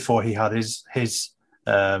week before he had his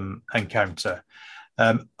encounter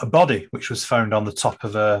a body which was found on the top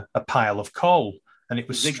of a pile of coal, and it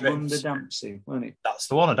was Zygmunt Adamski, wasn't it? That's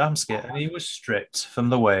the one, Adamski, and he was stripped from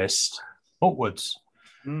the waist upwards.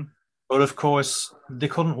 But of course, they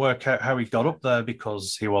couldn't work out how he got up there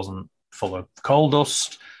because he wasn't full of coal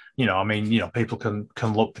dust. People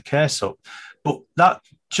can look the case up. But that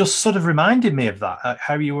just sort of reminded me of that,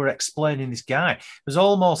 how you were explaining this guy. It was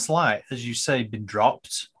almost like, as you say, been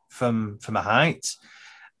dropped from a height,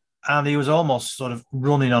 and he was almost sort of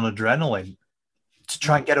running on adrenaline to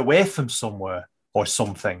try and get away from somewhere or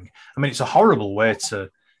something. I mean, it's a horrible way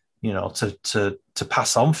to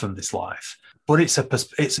pass on from this life. But it's a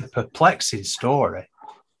perplexing story.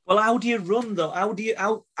 Well, how do you run though? How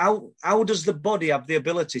does the body have the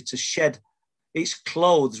ability to shed its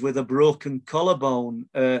clothes with a broken collarbone?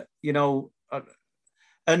 And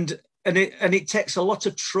it takes a lot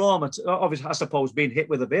of trauma. Obviously, I suppose being hit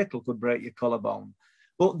with a vehicle could break your collarbone.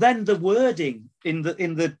 But then the wording in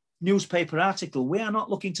the newspaper article, we are not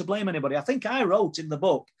looking to blame anybody. I think I wrote in the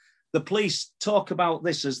book, the police talk about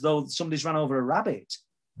this as though somebody's ran over a rabbit.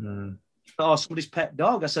 Or somebody's pet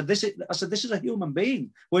dog. I said, this is a human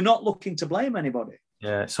being. We're not looking to blame anybody.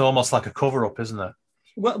 Yeah, it's almost like a cover-up, isn't it?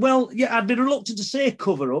 Well, yeah, I'd be reluctant to say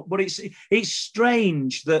cover-up, but it's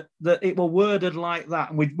strange that it were worded like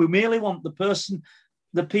that. And we merely want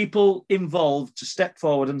the people involved to step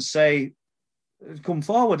forward and say, come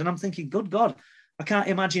forward. And I'm thinking, good God, I can't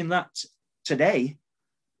imagine that today.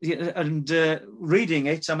 And reading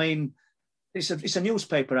it, I mean, it's a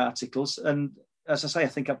newspaper article, and as I say, I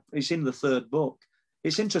think it's in the third book.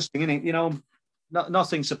 It's interesting, isn't it?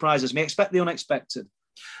 Nothing surprises me. Expect the unexpected.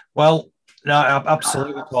 Well, no,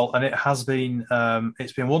 absolutely, Paul. And it has been,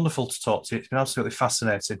 it's been wonderful to talk to you. It's been absolutely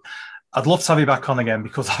fascinating. I'd love to have you back on again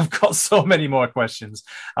because I've got so many more questions.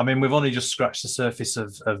 I mean, we've only just scratched the surface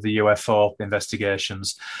of the UFO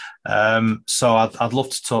investigations. So I'd love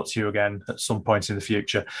to talk to you again at some point in the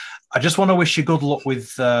future. I just want to wish you good luck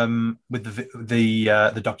with the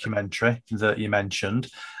documentary that you mentioned.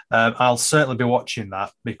 I'll certainly be watching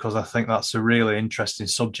that because I think that's a really interesting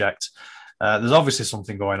subject. There's obviously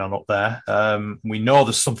something going on up there. We know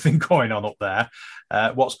there's something going on up there.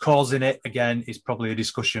 What's causing it, again, is probably a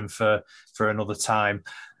discussion for another time.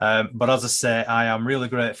 But as I say, I am really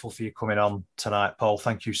grateful for you coming on tonight, Paul.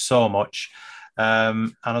 Thank you so much.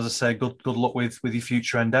 And as I say, good luck with your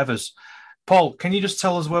future endeavours. Paul, can you just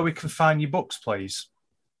tell us where we can find your books, please?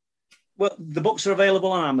 Well, the books are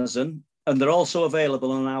available on Amazon, and they're also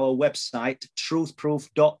available on our website,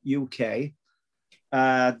 truthproof.uk.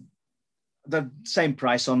 The same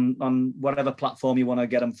price on whatever platform you want to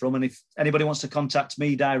get them from. And if anybody wants to contact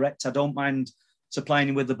me direct, I don't mind supplying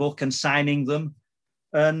you with the book and signing them.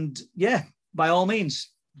 And yeah, by all means,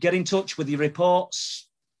 get in touch with your reports,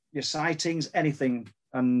 your sightings, anything.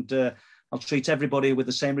 And I'll treat everybody with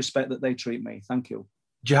the same respect that they treat me. Thank you.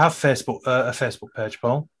 Do you have a Facebook page,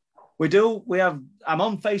 Paul? We do. I'm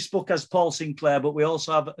on Facebook as Paul Sinclair, but we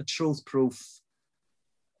also have a Truth Proof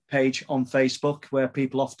page on Facebook where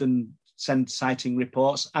people often send sighting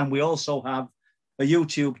reports. And we also have a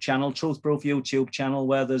YouTube channel, Truth Proof YouTube channel,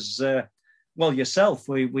 where there's, yourself.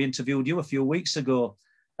 We interviewed you a few weeks ago,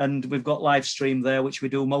 and we've got live stream there, which we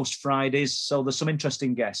do most Fridays. So there's some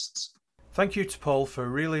interesting guests. Thank you to Paul for a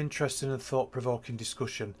really interesting and thought-provoking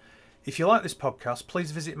discussion. If you like this podcast,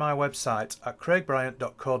 please visit my website at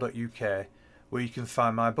craigbryant.co.uk, where you can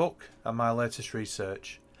find my book and my latest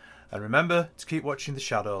research. And remember to keep watching the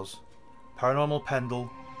shadows. Paranormal Pendle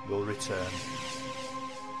will return.